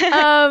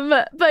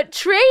 But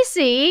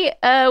Traci,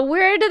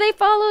 where do they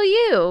follow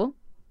you?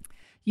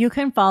 You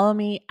can follow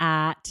me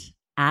at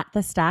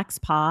the Stacks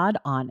Pod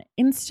on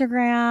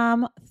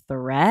Instagram,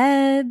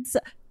 Threads,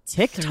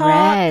 TikTok.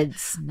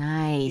 Threads,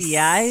 nice.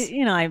 Yeah,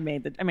 I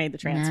made the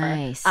transfer.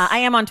 Nice. I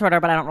am on Twitter,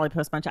 but I don't really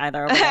post much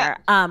either over there.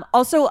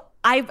 Also,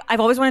 I've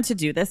always wanted to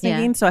do this,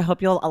 Nadine, so I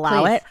hope you'll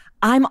allow it.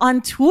 I'm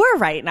on tour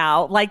right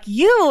now. Like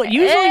you,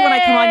 usually when I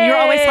come on, you're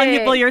always telling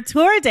people your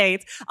tour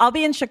dates. I'll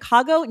be in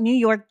Chicago, New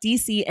York,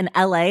 DC, and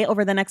LA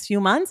over the next few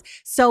months.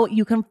 So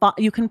you can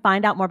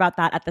find out more about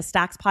that at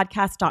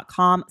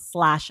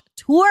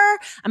thestackspodcast.com/tour.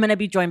 I'm going to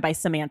be joined by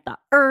Samantha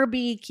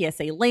Irby,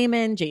 Kiese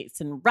Lehman,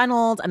 Jason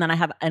Reynolds, and then I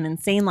have an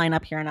insane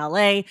lineup here in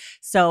LA.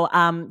 So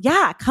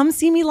yeah, come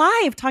see me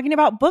live talking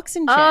about books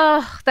and shit.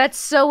 Oh, that's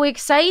so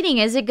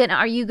exciting.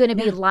 Are you going to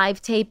be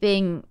live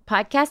taping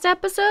podcast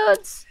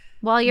episodes?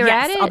 While you're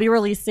at it? I'll be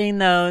releasing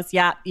those.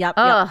 Yep.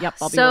 I'll be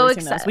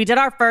releasing those. We did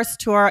our first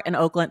tour in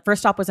Oakland.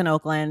 First stop was in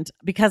Oakland.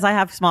 Because I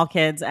have small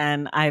kids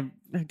and I've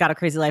got a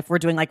crazy life, we're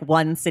doing like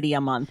one city a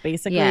month,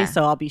 basically. Yeah.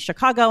 So I'll be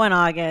Chicago in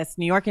August,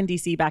 New York and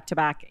DC back to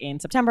back in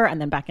September, and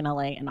then back in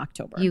LA in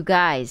October. You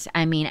guys,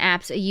 I mean,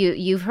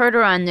 you've heard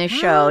her on this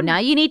show. Now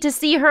you need to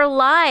see her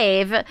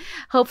live.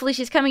 Hopefully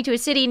she's coming to a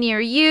city near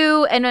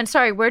you. And I'm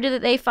sorry, where do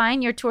they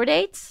find your tour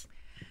dates?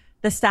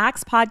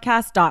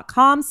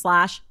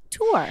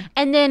 thestackspodcast.com/tour.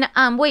 And then,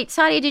 wait,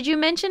 Sadia, did you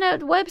mention a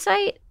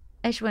website?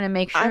 I just want to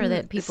make sure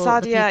that people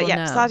know.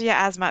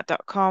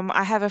 SadiaAzmat.com.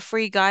 I have a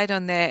free guide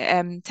on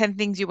there, 10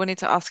 things you wanted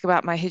to ask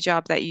about my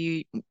hijab that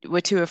you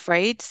were too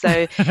afraid.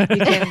 So you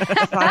can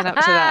sign up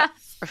to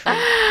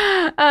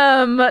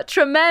that.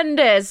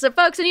 Tremendous. So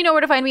folks, and you know where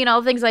to find me and all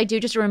the things I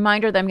do. Just a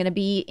reminder that I'm going to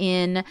be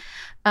in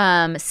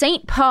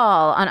St.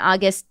 Paul on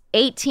August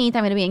 18th.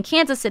 I'm going to be in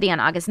Kansas City on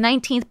August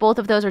 19th. Both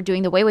of those are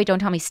doing the Wait, Don't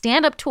Tell Me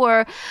stand-up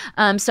tour.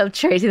 So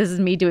Traci, this is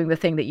me doing the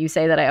thing that you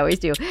say that I always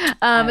do.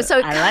 I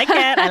like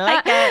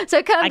it.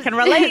 So come, I can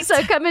relate.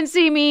 So come and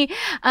see me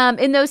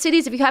in those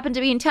cities. If you happen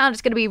to be in town,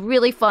 it's going to be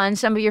really fun.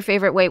 Some of your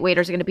favorite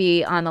waiters are going to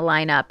be on the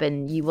lineup,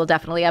 and you will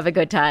definitely have a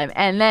good time.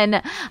 And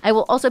then I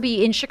will also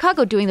be in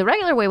Chicago doing the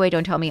regular Wait,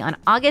 Don't Tell Me on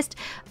August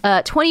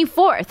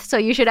 24th. So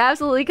you should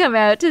absolutely come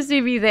out to see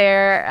me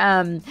there.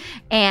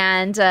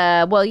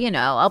 Well, you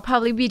know, I'll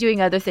probably be doing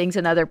other things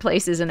in other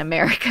places in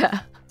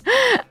America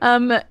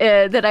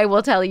that I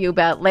will tell you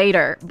about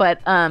later.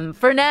 But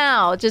for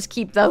now, just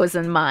keep those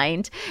in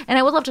mind. And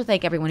I would love to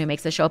thank everyone who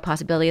makes the show a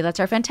possibility. That's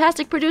our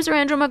fantastic producer,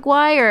 Andrew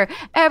McGuire.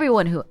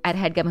 Everyone who at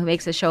HeadGum who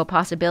makes the show a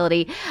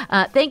possibility.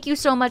 Thank you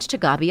so much to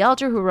Gabi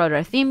Alter, who wrote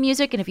our theme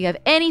music. And if you have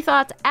any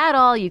thoughts at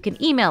all, you can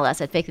email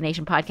us at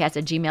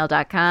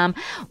fakethenationpodcast@gmail.com.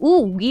 Ooh,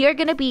 we are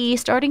going to be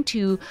starting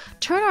to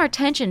turn our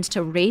attentions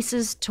to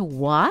races to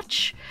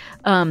watch.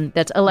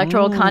 That's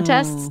electoral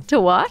contests to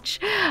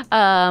watch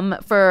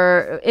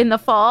for in the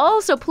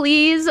fall. So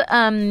please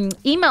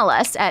email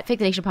us at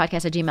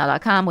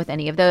fakethenationpodcast@gmail.com with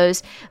any of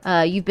those.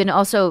 You've been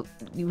also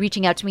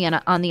reaching out to me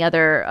on the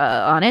other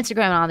on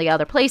Instagram and on the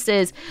other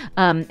places,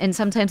 and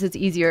sometimes it's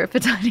easier if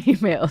it's on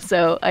email.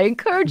 So I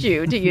encourage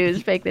you to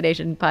use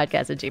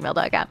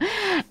fakethenationpodcast@gmail.com.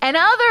 And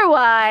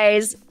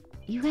otherwise,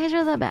 you guys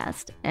are the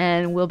best,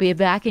 and we'll be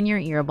back in your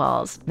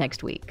earballs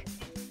next week.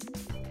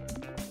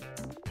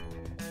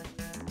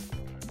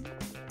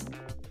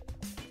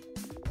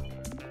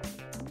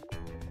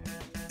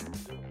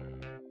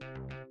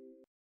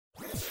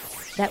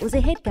 That was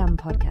a HeadGum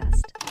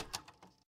podcast.